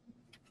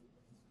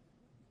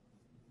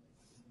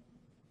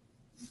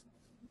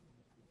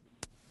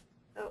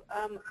 So,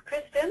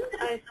 Kristen,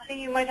 I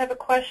see you might have a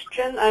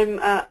question.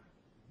 I've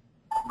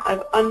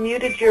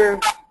unmuted your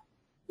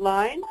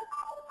line.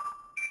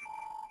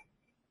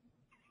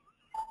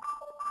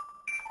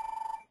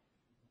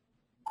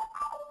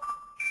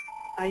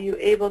 Are you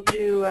able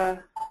to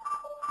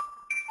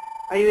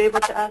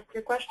ask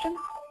your question?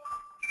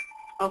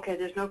 Okay,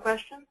 there's no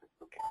question?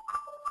 Okay.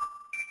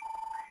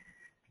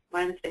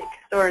 My mistake.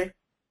 Sorry.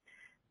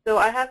 So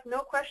I have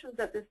no questions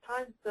at this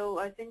time, so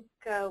I think,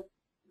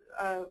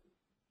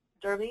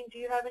 Darlene, do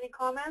you have any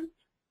comments?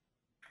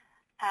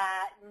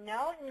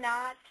 No,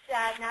 not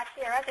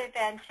here, other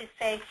than to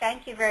say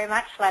thank you very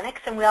much,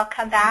 Lennox, and we'll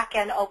come back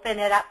and open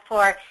it up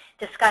for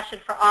discussion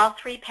for all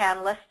three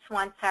panelists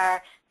once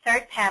our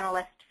third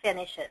panelist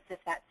finishes, if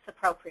that's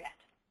appropriate.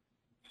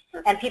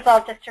 And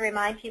people, just to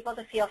remind people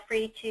to feel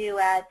free to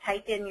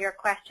type in your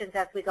questions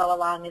as we go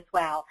along as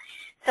well.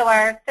 So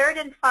our third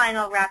and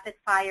final rapid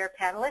fire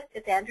panelist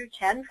is Andrew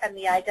Chen from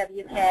the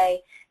IWK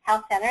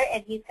Health Center,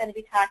 and he's going to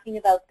be talking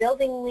about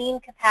building lean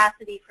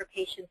capacity for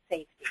patient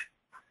safety.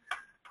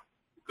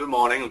 Good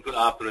morning and good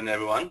afternoon,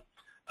 everyone.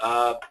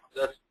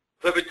 That's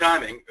perfect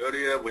timing.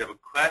 Earlier, we have a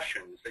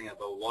question saying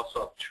about what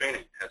sort of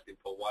training has been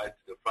provided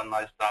to the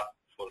frontline staff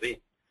for lean.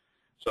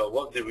 So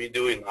what did we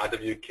do in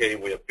IWK?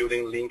 We are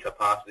building lean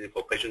capacity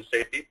for patient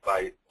safety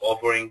by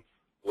offering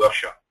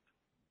workshops.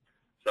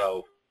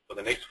 So for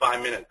the next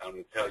 5 minutes, I'm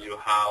going to tell you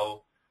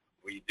how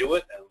we do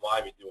it and why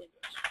we're doing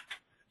this.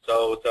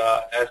 So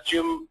as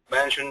Jim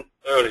mentioned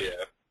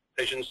earlier,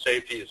 patient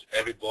safety is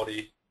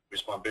everybody's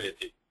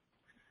responsibility.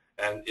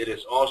 And it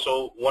is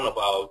also one of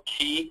our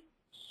key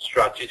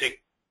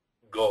strategic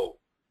goals,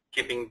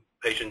 keeping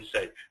patients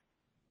safe.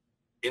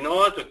 In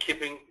order to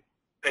keeping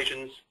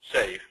patients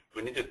safe,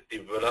 we need to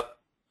develop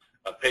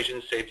a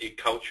patient safety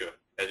culture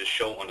as is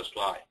shown on the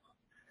slide.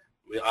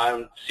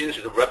 Since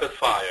it's a rapid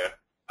fire,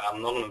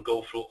 I'm not going to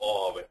go through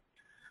all of it.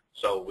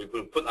 So we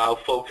will put our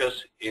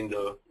focus in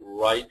the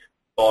right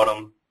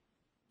bottom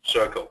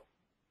circle,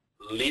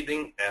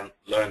 leading and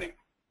learning.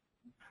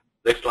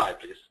 Next slide,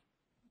 please.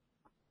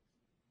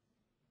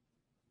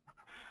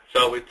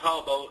 So we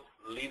talk about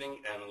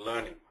leading and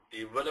learning,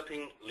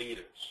 developing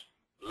leaders,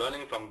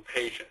 learning from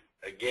patients.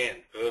 Again,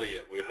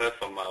 earlier we heard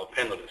from our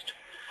panelists,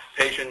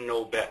 patient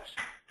know best.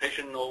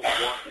 Patient know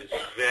what is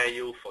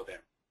value for them.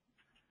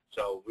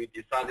 So we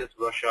designed this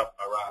workshop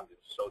around this.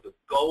 So the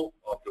goal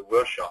of the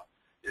workshop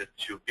is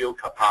to build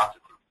capacity.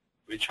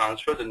 We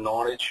transfer the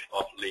knowledge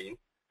of lean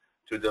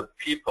to the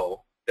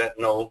people that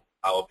know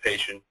our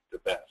patient the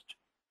best.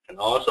 And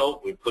also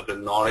we put the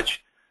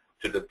knowledge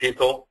to the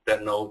people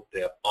that know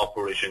their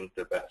operation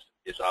the best.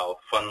 It's our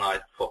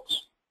frontline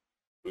folks.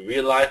 We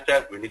realize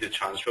that we need to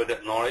transfer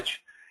that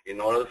knowledge in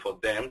order for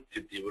them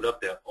to develop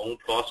their own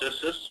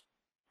processes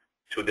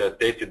to their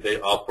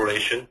day-to-day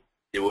operation.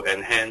 It will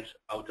enhance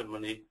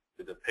ultimately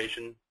to the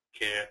patient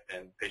care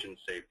and patient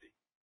safety.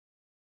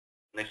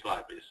 Next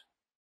slide, please.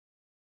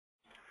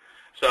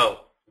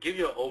 So, give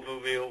you an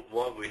overview of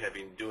what we have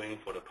been doing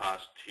for the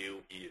past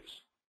 2 years.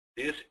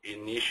 This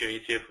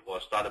initiative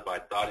was started by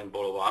Darlene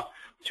Boulevard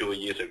 2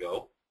 years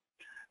ago,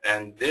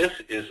 and this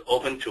is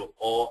open to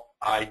all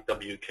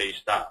IWK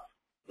staff,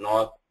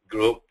 not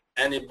group.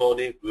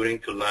 Anybody willing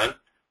to learn,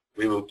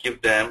 we will give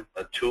them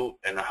a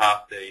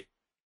 2.5-day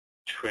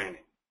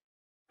training.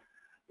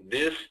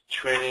 This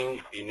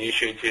training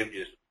initiative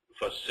is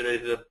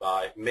facilitated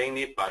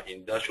mainly by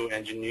industrial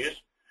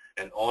engineers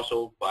and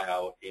also by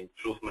our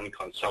improvement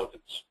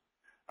consultants.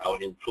 Our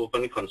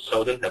improvement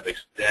consultants have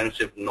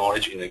extensive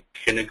knowledge in the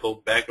clinical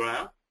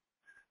background,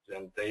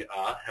 and they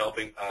are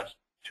helping us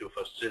to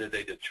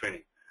facilitate the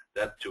training,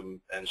 that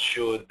to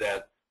ensure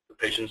that the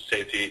patient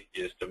safety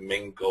is the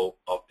main goal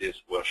of this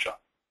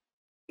workshop.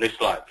 Next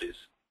slide, please.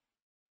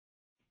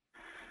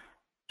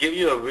 Give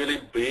you a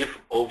really brief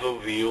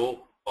overview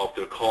of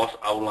the course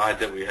outline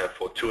that we have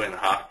for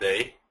 2.5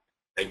 days.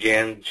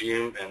 Again,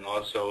 Jim and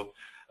also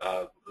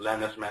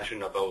Lennox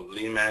mentioned about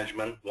lean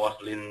management.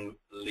 What's lean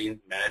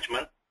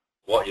management?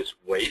 What is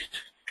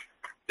waste?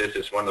 This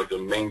is one of the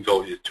main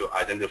goals, is to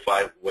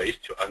identify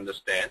waste, to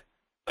understand.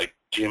 Like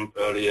Jim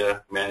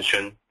earlier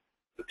mentioned,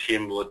 the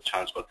teamwork,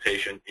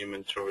 transportation,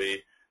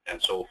 inventory,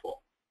 and so forth.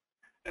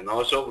 And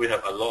also we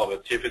have a lot of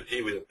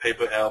activity with a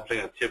paper airplane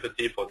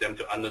activity for them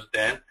to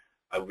understand.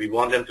 We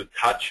want them to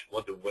touch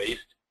what the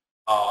waste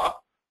are,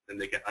 then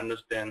they can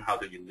understand how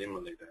to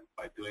eliminate them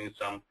by doing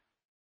some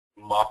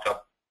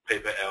mock-up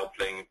paper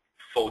airplane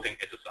folding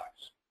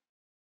exercise.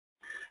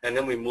 And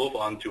then we move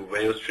on to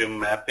value stream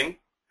mapping.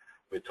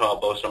 We talk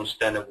about some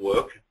standard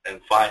work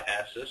and 5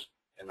 S's,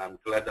 and I'm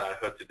glad that I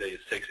heard today is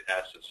 6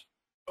 S's.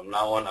 From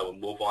now on, I will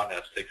move on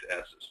as 6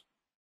 S's.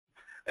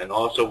 And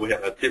also we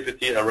have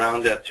activity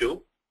around that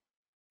too.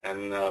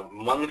 And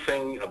one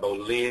thing about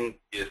lean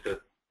is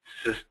the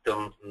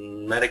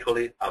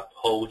systematically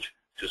approach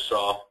to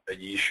solve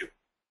an issue,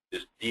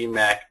 this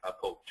DMAC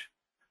approach.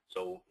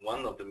 So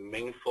one of the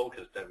main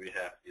focus that we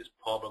have is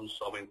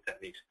problem-solving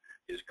techniques,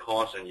 is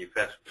cause and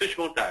effect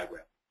fishbone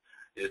diagram,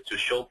 is to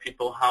show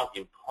people how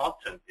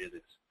important it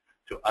is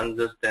to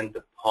understand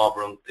the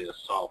problem they are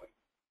solving.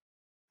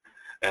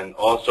 And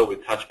also we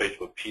touch base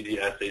with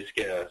PDSA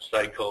scale,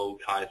 cycle,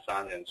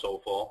 Kaizen, and so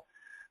forth.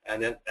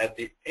 And then at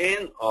the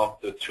end of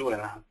the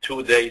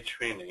 2-day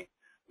training,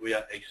 we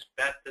are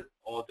expected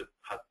all the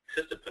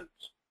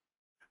participants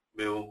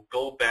will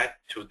go back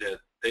to their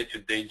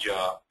day-to-day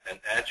job and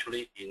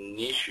actually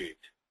initiate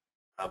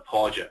a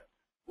project.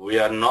 We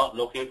are not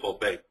looking for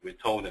big. We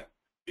told them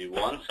we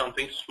want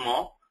something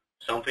small,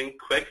 something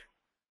quick,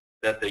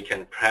 that they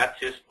can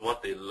practice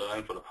what they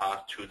learned for the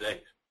past 2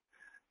 days.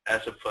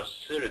 As a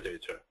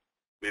facilitator,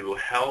 we will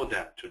help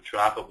them to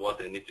draft up what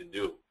they need to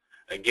do.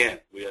 Again,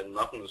 we are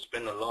not going to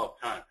spend a lot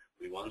of time.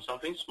 We want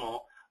something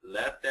small.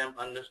 Let them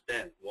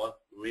understand what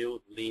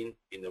real lean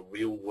in the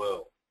real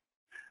world.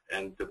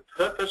 And the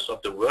purpose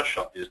of the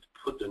workshop is to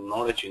put the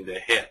knowledge in their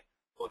head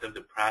for them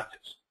to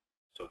practice.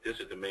 So this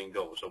is the main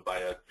goal. So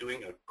by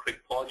doing a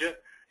quick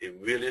project, it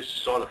really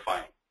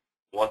solidifying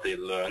what they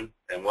learned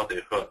and what they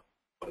heard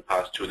for the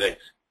past 2 days.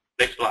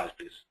 Next slide,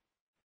 please.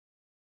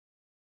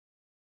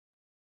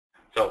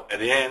 So at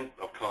the end,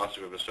 of course,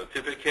 we have a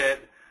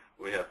certificate.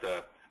 We have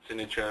the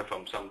signature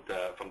from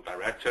from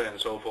director and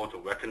so forth to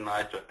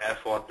recognize the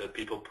effort that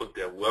people put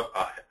their work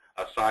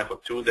aside for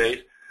 2 days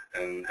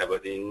and have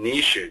an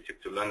initiative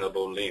to learn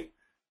about Lean.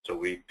 So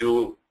we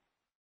do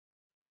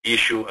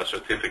issue a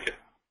certificate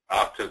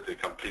after they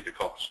complete the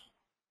course.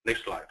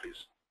 Next slide,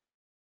 please.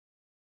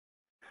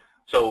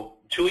 So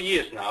 2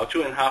 years now,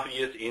 2.5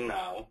 years in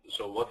now,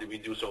 so what did we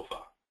do so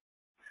far?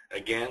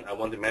 Again, I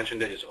want to mention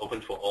that it's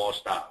open for all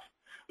staff.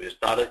 We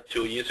started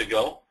 2 years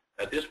ago.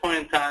 At this point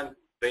in time,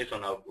 based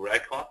on our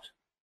record,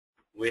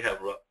 we have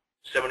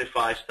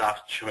 75 staff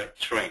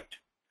trained,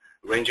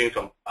 ranging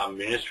from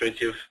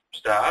administrative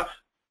staff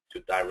to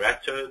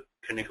director,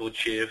 clinical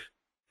chief,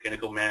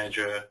 clinical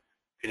manager,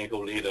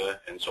 clinical leader,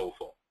 and so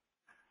forth.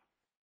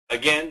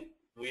 Again,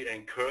 we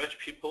encourage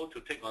people to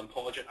take on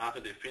projects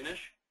after they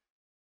finish,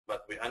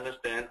 but we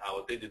understand our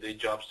day-to-day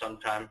job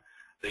sometimes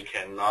they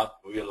cannot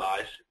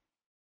realize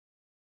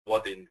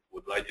what they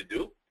would like to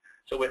do.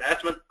 So we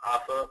estimate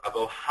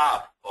about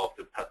half of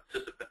the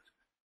participants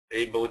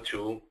able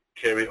to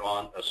carry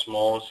on a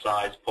small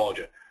size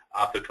project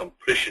after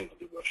completion of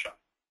the workshop.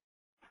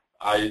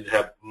 I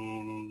have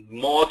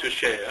more to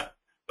share,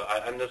 but I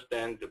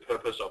understand the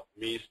purpose of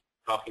me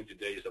talking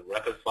today is a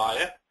rapid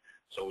fire.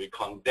 So we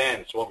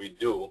condense what we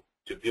do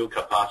to build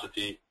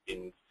capacity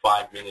in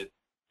 5-minute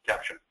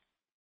caption.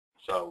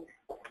 So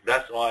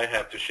that's all I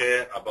have to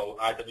share about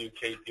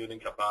IWK building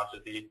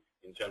capacity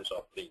in terms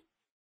of Lean.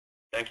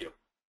 Thank you.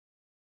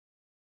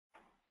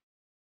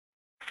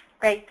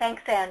 Great,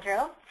 thanks,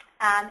 Andrew.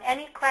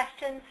 Any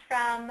questions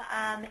from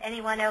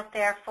anyone out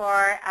there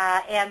for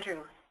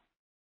Andrew?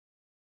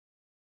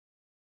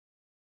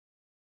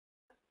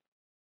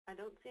 I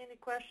don't see any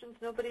questions.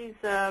 Nobody's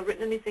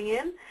written anything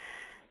in.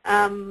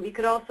 You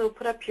could also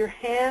put up your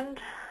hand.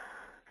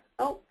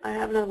 Oh, I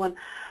have another one.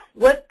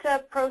 What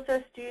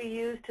process do you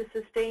use to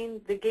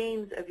sustain the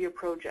gains of your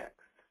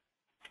projects?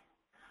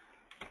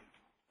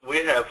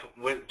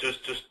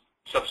 To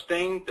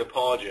sustain the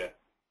project,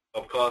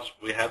 of course,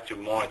 we have to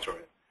monitor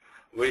it.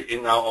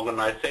 In our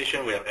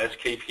organization, we have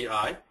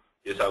SKPI,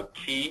 is our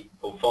key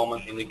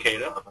performance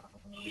indicator.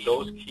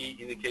 Those key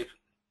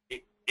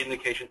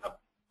indication of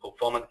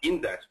performance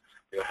index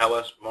will help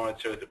us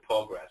monitor the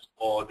progress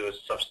or the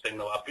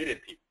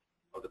sustainability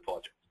of the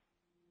project.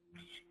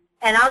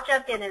 And I'll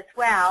jump in as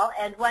well.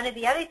 And one of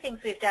the other things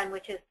we've done,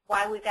 which is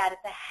why we've added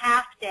the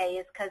half day,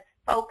 is because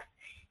folks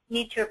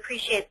need to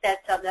appreciate that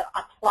on the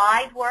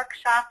applied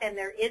workshop, and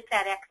there is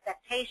that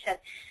expectation.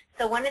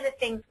 So one of the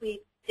things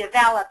we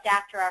developed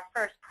after our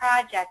first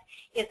project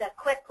is a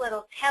quick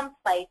little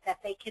template that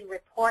they can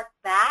report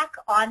back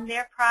on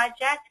their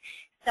project.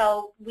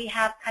 So we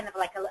have kind of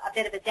like a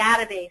bit of a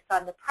database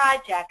on the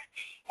project,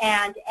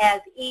 and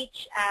as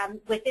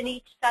within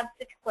each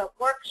subsequent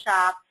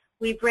workshop,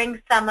 we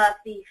bring some of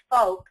the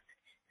folks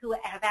who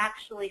have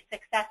actually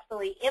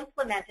successfully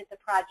implemented the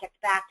project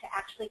back to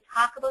actually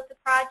talk about the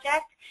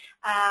project.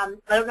 I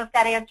don't know if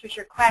that answers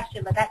your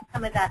question, but that's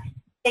some of the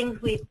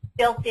things we've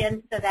built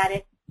in so that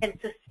it can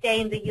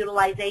sustain the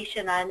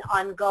utilization and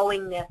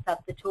ongoingness of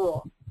the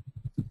tool.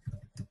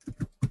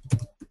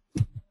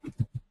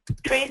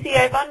 Tracy,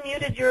 I've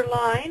unmuted your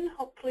line.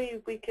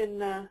 Hopefully we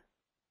can.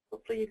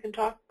 Hopefully you can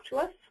talk to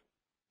us.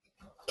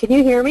 Can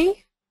you hear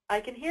me? I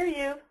can hear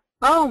you.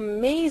 Oh,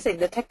 amazing.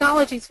 The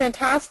technology is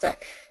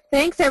fantastic.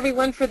 Thanks,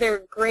 everyone, for their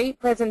great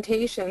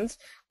presentations.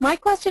 My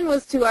question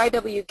was to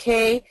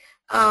IWK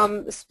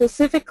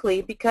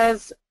specifically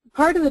because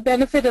part of the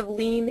benefit of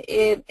Lean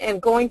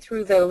and going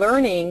through the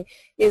learning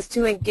is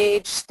to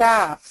engage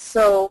staff.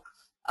 So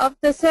of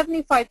the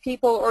 75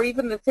 people or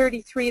even the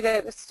 33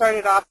 that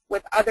started off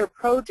with other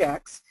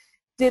projects,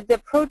 did the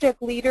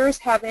project leaders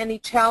have any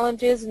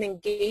challenges in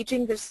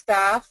engaging the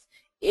staff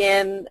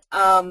in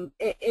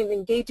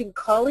engaging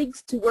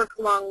colleagues to work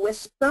along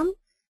with them?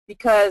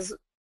 Because,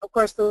 of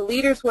course, the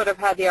leaders would have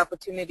had the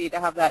opportunity to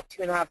have that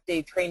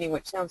 2.5-day training,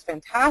 which sounds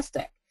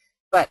fantastic.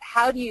 But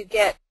how do you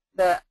get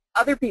the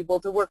other people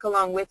to work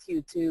along with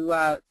you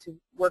to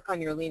work on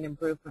your Lean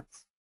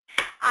improvements?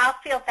 I'll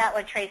field that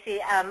one, Tracy,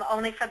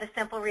 only for the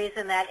simple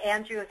reason that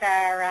Andrew is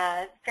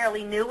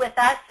fairly new with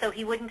us, so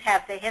he wouldn't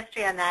have the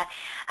history on that.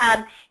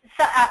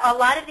 So a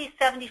lot of these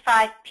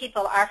 75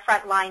 people are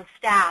frontline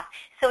staff,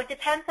 so it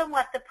depends on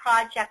what the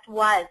project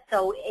was.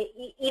 So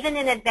even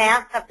in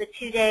advance of the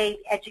 2-day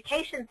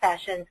education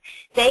sessions,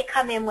 they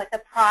come in with a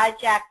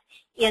project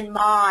in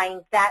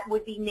mind that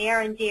would be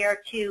near and dear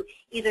to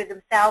either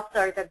themselves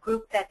or the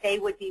group that they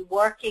would be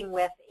working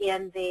with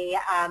in the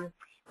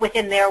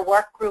within their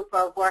work group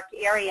or work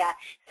area.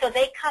 So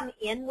they come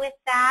in with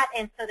that,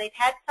 and so they've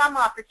had some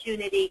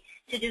opportunity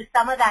to do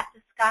some of that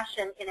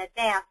discussion in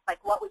advance,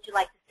 like what would you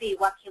like to see,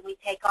 what can we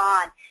take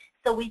on.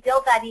 So we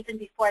build that even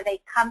before they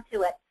come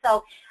to it.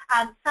 So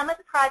some of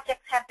the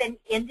projects have been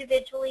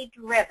individually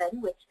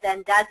driven, which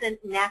then doesn't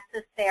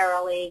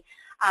necessarily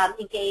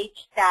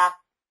engage staff.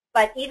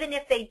 But even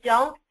if they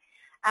don't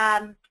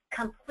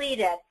complete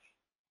it,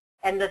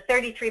 and the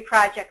 33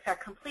 projects are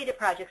completed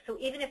projects, so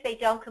even if they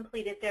don't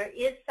complete it, there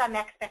is some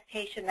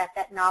expectation that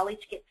that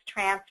knowledge gets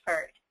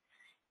transferred.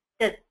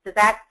 Does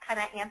that kind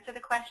of answer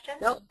the question?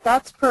 No,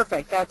 that's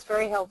perfect. That's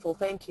very helpful.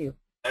 Thank you.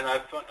 And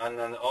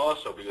then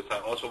also, because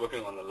I'm also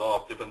working on a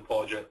lot of different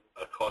projects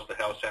across the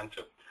health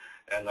center,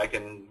 and I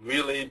can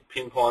really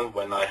pinpoint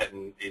when I had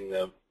in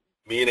a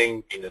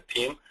meeting in a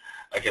team,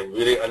 I can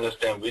really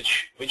understand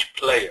which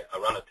player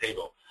around the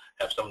table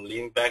have some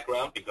lean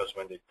background, because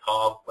when they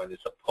talk, when they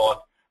support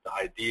the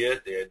ideas,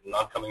 they're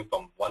not coming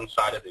from one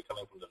side, they're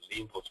coming from the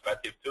lean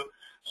perspective too.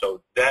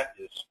 So that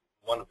is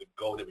one of the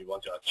goals that we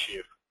want to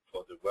achieve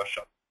for the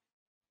workshop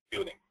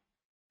building.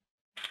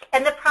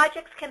 And the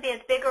projects can be as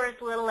big or as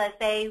little as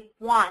they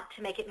want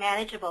to make it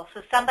manageable.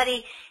 So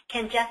somebody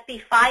can just be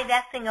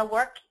 5S'ing a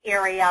work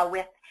area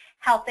with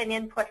help and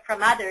input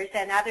from others,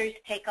 and others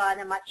take on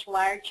a much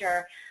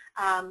larger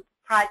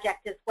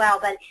project as well.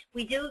 But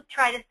we do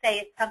try to say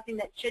it's something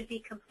that should be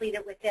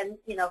completed within,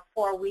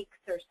 4 weeks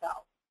or so.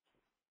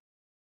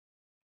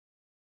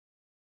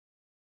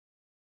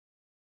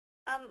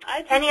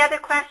 Any other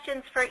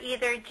questions for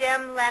either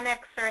Jim,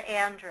 Lennox, or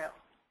Andrew?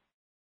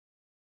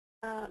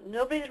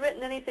 Nobody's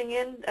written anything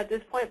in at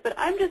this point, but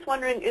I'm just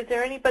wondering, is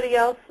there anybody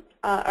else,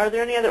 are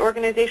there any other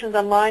organizations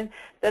online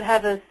that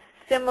have a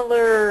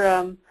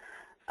similar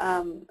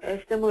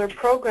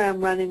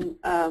program running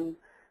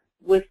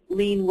with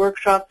lean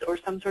workshops or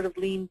some sort of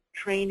lean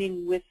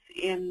training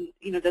within,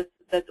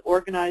 that's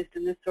organized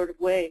in this sort of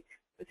way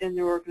within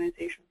their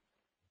organization?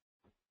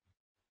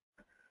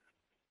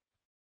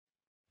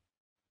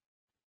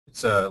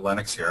 It's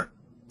Lennox here.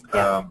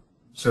 Yeah.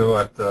 So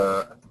at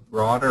the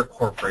broader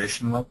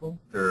corporation level,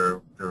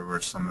 there were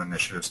some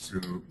initiatives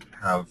to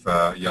have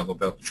yellow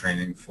belt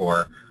training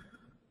for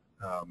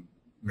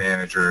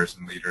managers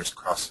and leaders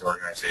across the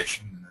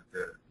organization. I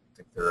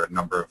think there are a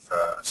number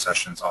of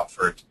sessions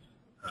offered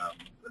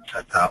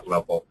at that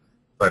level.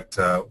 But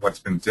what's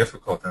been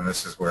difficult, and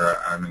this is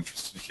where I'm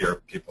interested to hear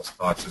people's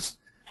thoughts, is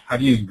how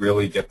do you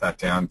really get that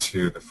down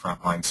to the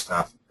frontline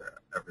staff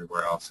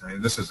everywhere else? I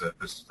mean, this is a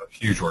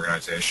huge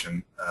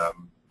organization,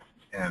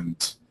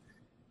 and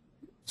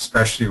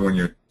especially when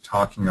you're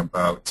talking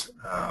about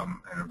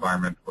an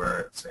environment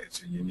where, say,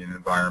 it's a union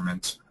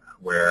environment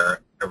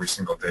where every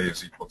single day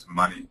is equal to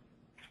money.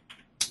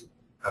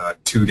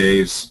 2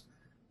 days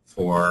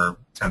for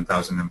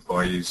 10,000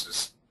 employees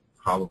is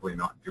probably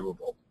not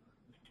doable.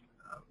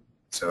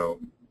 So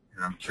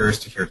I'm curious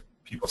to hear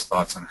people's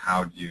thoughts on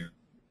how do you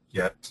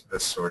get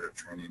this sort of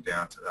training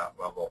down to that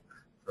level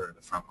for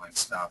the frontline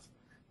staff.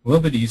 A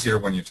little bit easier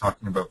when you're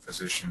talking about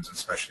physicians,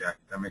 especially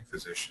academic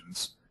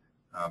physicians,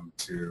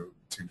 to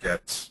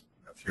get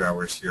a few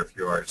hours here, a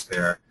few hours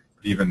there.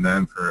 But even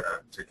then,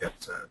 to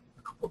get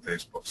a couple of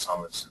days booked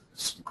solid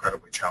is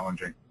incredibly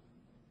challenging.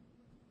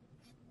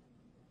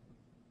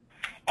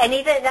 And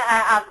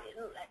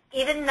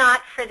even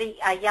not for the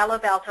yellow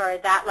belt or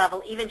that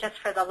level, even just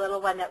for the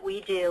little one that we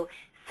do,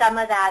 some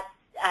of that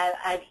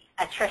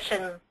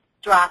attrition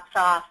drops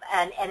off,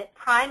 and it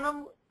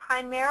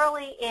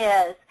primarily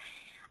is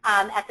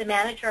at the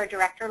manager or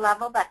director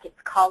level that gets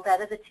called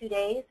out of the 2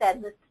 days,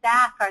 and the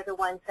staff are the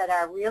ones that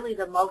are really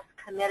the most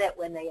committed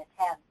when they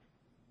attend.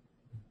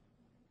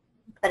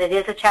 But it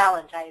is a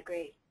challenge, I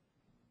agree.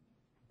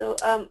 So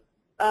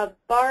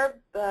Barb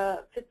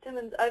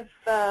Fitzsimmons,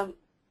 I've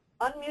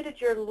unmuted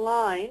your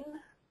line.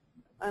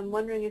 I'm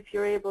wondering if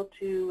you're able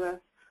to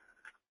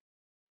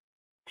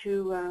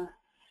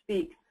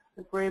speak,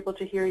 if we're able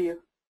to hear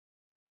you.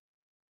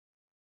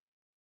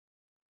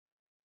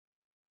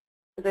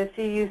 Because I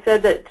see you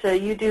said that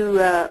you do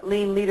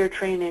lean leader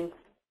training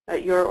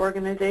at your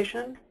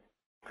organization,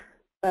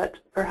 but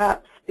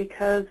perhaps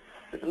because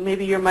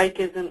maybe your mic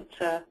isn't,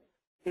 you're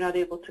not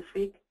able to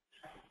speak.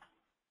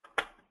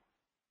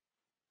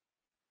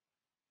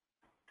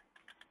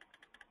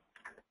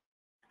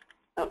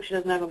 Oh, she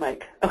doesn't have a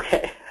mic.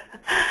 Okay.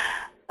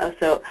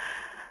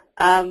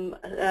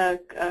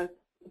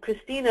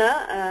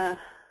 Christina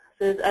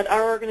says, at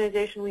our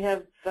organization we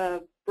have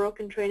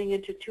broken training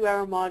into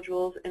 2-hour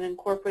modules and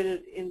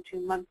incorporated into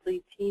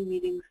monthly team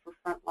meetings for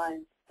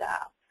frontline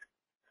staff.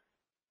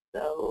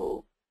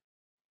 So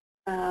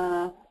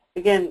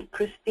again,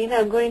 Christina,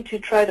 I'm going to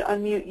try to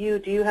unmute you.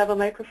 Do you have a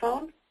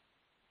microphone?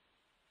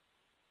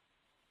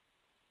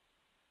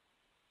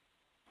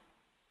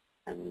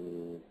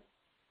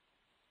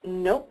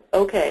 Nope.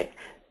 Okay.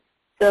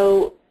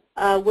 So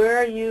where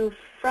are you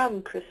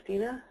from,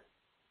 Christina?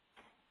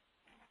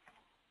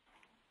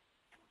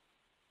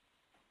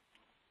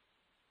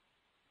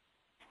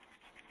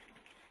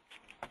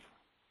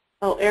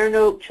 Oh,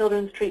 Roanoke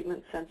Children's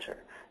Treatment Center.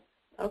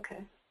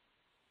 Okay.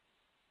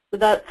 So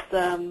that's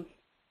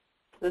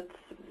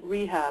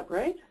rehab,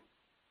 right?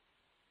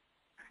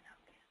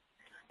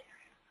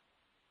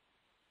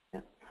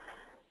 Yeah.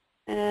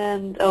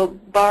 And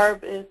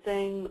Barb is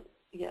saying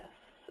Yes,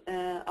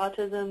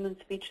 autism and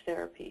speech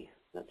therapy.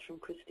 That's from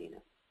Christina.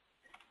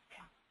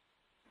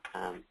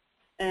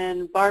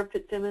 And Barb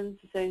Fitzsimmons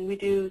is saying we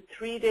do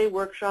 3-day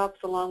workshops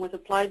along with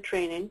applied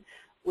training,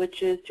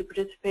 which is to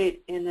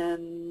participate in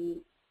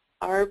an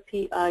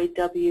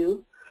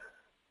RPIW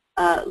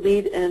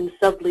lead and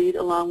sub-lead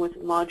along with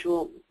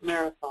module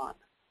marathon.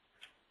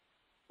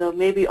 So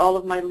maybe all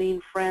of my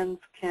lean friends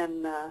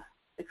can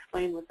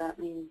explain what that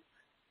means.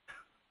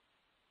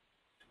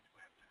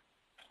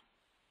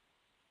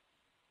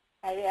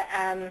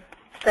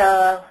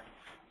 So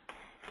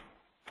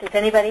does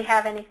anybody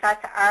have any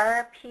thoughts?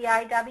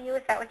 RPIW,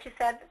 is that what you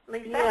said,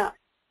 Lisa? Yeah.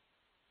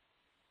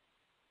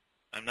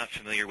 I'm not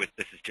familiar with,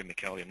 this is Jim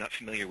MacKelvie, I'm not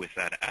familiar with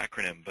that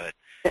acronym, but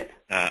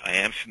I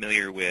am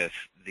familiar with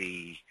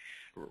the,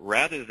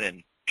 rather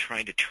than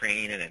trying to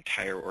train an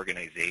entire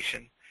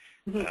organization,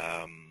 you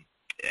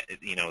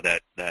know,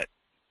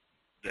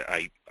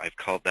 I've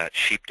called that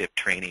sheep dip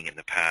training in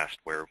the past,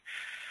 where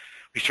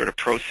we sort of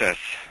process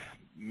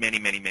many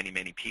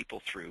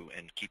people through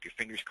and keep your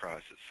fingers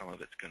crossed that some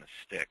of it's going to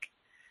stick.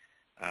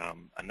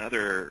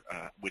 Another,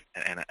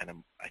 and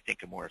I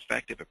think a more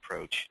effective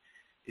approach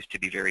is to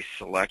be very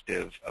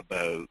selective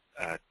about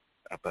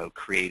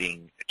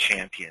creating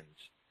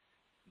champions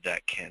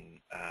that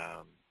can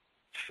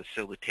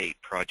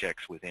facilitate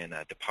projects within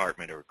a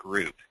department or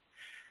group.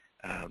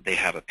 They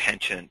have a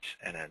penchant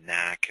and a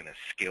knack and a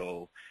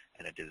skill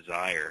and a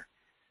desire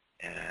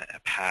and a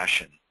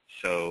passion.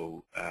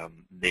 So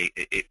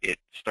it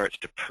starts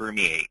to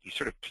permeate. You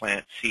sort of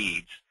plant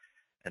seeds,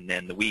 and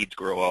then the weeds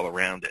grow all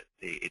around it.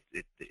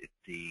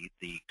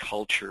 The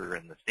culture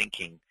and the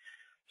thinking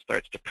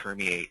starts to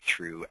permeate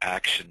through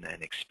action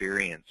and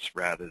experience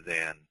rather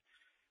than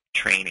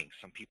training.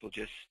 Some people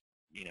just,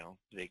 you know,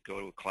 they go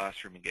to a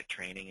classroom and get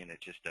training and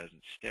it just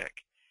doesn't stick.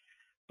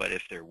 But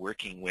if they're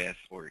working with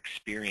or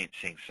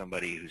experiencing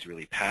somebody who's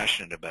really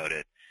passionate about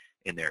it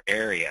in their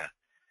area,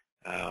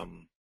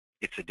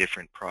 it's a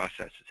different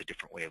process. It's a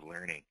different way of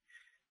learning.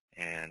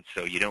 And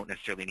so you don't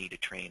necessarily need to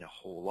train a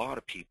whole lot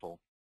of people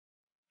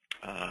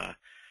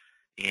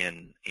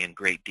in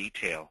great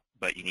detail,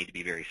 but you need to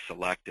be very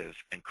selective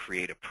and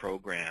create a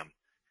program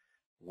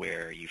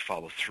where you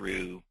follow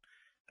through.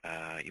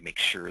 You make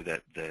sure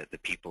that the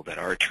people that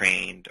are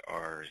trained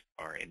are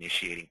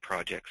initiating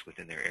projects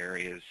within their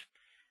areas.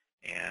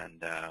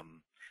 And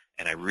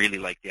I really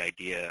like the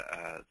idea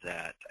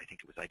that I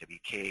think it was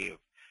IWK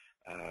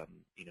of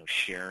you know,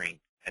 sharing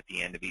at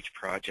the end of each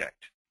project.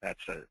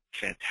 That's a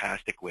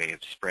fantastic way of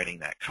spreading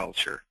that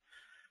culture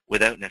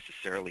without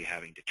necessarily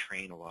having to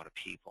train a lot of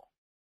people.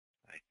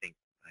 I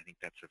think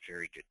that's a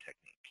very good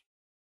technique.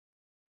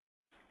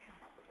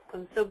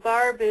 So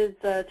Barb is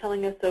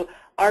telling us, so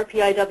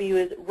RPIW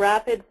is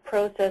Rapid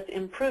Process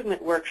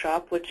Improvement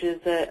Workshop, which is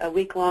a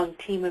week-long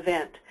team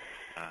event.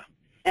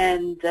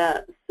 And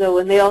so,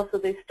 and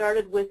they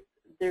started with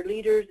their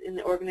leaders in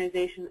the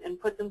organization and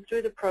put them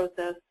through the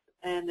process,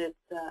 and it's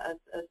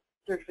a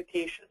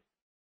certification.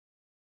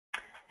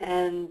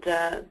 And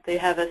they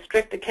have a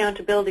strict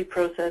accountability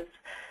process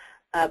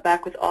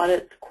back with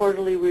audits,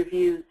 quarterly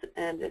reviews,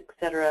 and et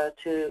cetera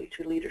to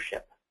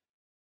leadership.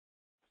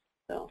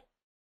 So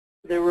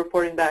they're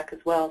reporting back as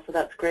well, so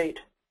that's great.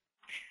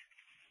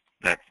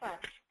 Excellent.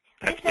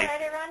 Lisa, are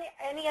there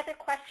any other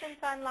questions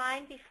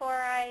online before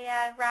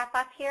I wrap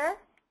up here?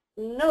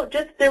 No,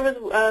 just there was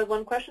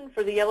one question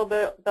for the yellow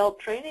belt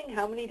training.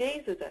 How many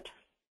days is it?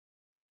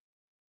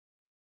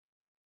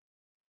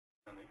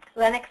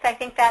 Lennox, I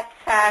think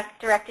that's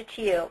directed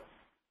to you.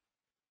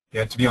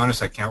 Yeah, to be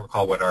honest, I can't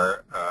recall what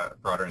our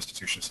broader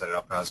institution set it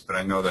up as, but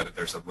I know that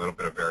there's a little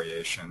bit of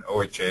variation.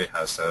 OHA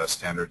has a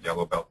standard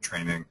yellow belt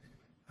training.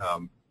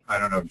 I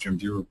don't know, Jim,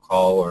 do you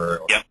recall?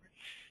 Or Yep,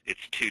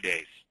 it's 2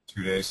 days.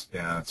 2 days?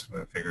 Yeah, that's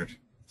what I figured.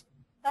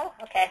 Oh,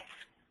 okay.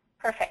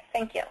 Perfect.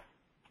 Thank you.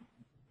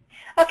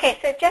 Okay,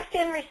 so just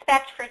in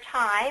respect for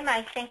time,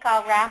 I think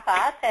I'll wrap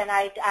up, and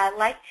I'd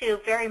like to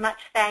very much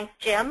thank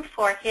Jim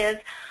for his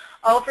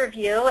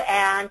overview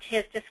and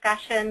his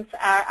discussions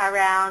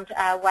around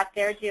what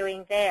they're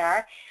doing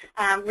there.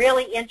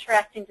 Really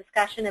interesting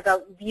discussion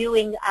about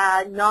viewing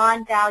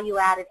non-value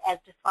added as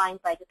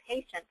defined by the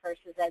patient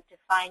versus as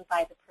defined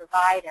by the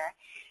provider.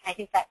 I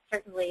think that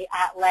certainly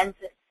lends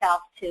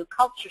itself to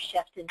culture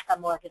shift in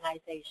some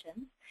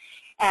organizations,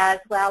 as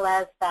well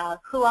as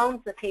who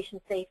owns the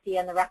patient safety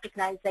and the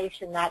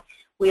recognition that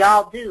we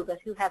all do, but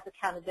who has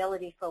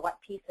accountability for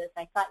what pieces.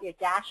 I thought your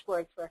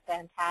dashboards were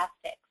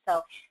fantastic.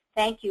 So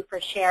thank you for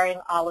sharing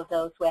all of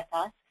those with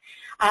us.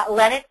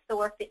 Lennox, the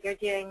work that you're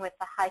doing with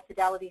the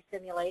high-fidelity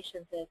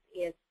simulations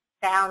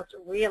sounds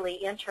really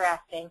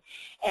interesting,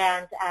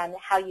 and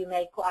how you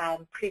make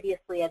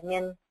previously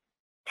admin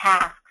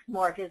tasks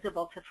more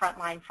visible to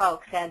frontline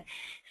folks. And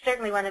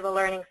certainly one of the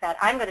learnings that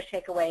I'm going to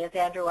take away, as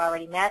Andrew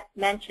already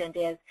mentioned,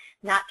 is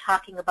not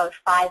talking about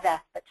 5S,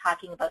 but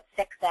talking about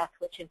 6S,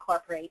 which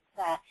incorporates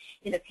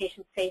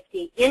patient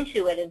safety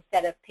into it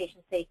instead of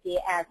patient safety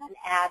as an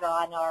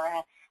add-on or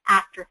an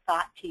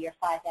afterthought to your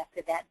 5S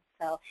event.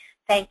 So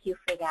thank you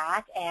for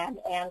that. And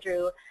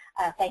Andrew,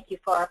 thank you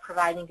for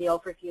providing the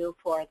overview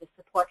for the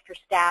support for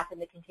staff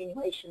and the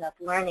continuation of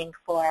learning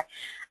for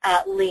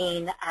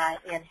lean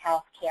in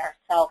healthcare.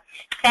 So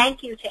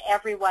thank you to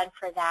everyone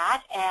for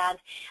that. And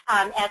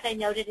as I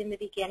noted in the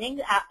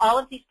beginning, all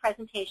of these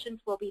presentations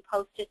will be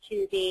posted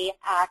to the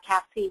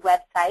CAPHC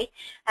website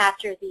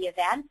after the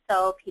event,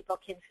 so people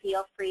can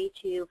feel free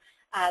to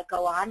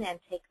go on and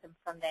take them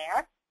from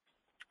there.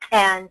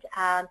 And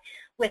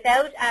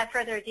without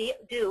further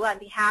ado, on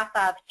behalf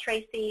of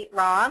Tracy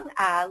Wrong,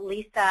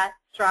 Lisa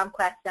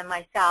Stromquist, and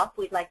myself,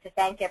 we'd like to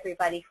thank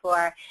everybody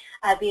for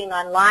being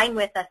online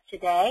with us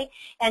today.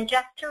 And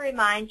just to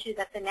remind you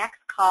that the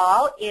next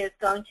call is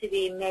going to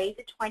be May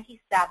the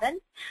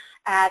 27th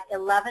at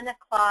 11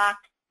 o'clock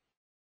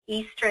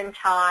Eastern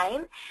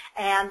Time,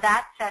 and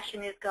that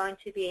session is going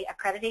to be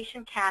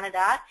Accreditation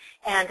Canada,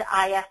 and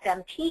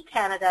ISMT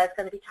Canada is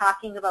going to be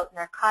talking about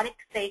narcotic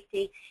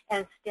safety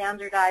and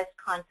standardized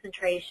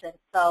concentration.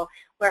 So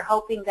we're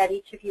hoping that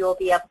each of you will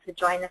be able to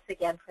join us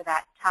again for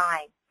that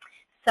time.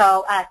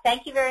 So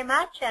thank you very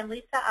much, and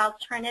Lisa, I'll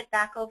turn it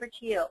back over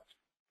to you.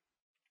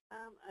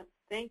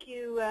 Thank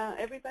you,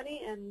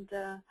 everybody, and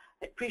I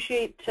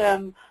appreciate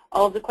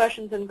all of the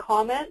questions and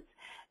comments,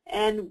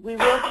 and we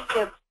will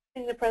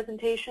be the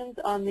presentations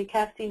on the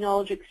CAPHC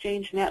Knowledge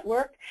Exchange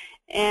Network,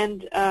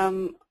 and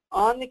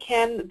on the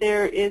CAN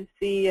there is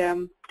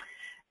the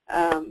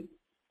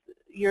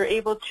you're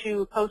able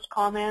to post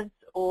comments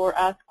or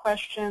ask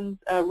questions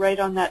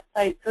right on that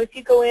site. So if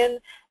you go in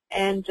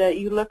and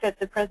you look at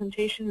the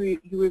presentation, you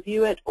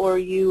review it, or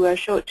you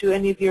show it to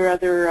any of your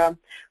other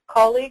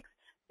colleagues,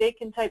 they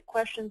can type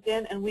questions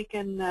in and we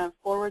can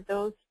forward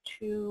those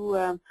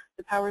to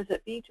the powers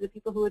that be, to the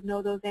people who would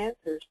know those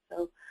answers.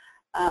 So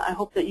I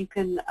hope that you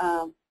can,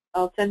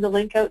 I'll send the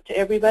link out to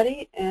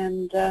everybody,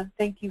 and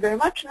thank you very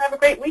much, and have a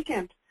great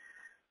weekend.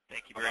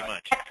 Thank you very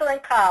much.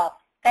 Excellent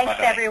call. Thanks,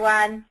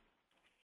 everyone.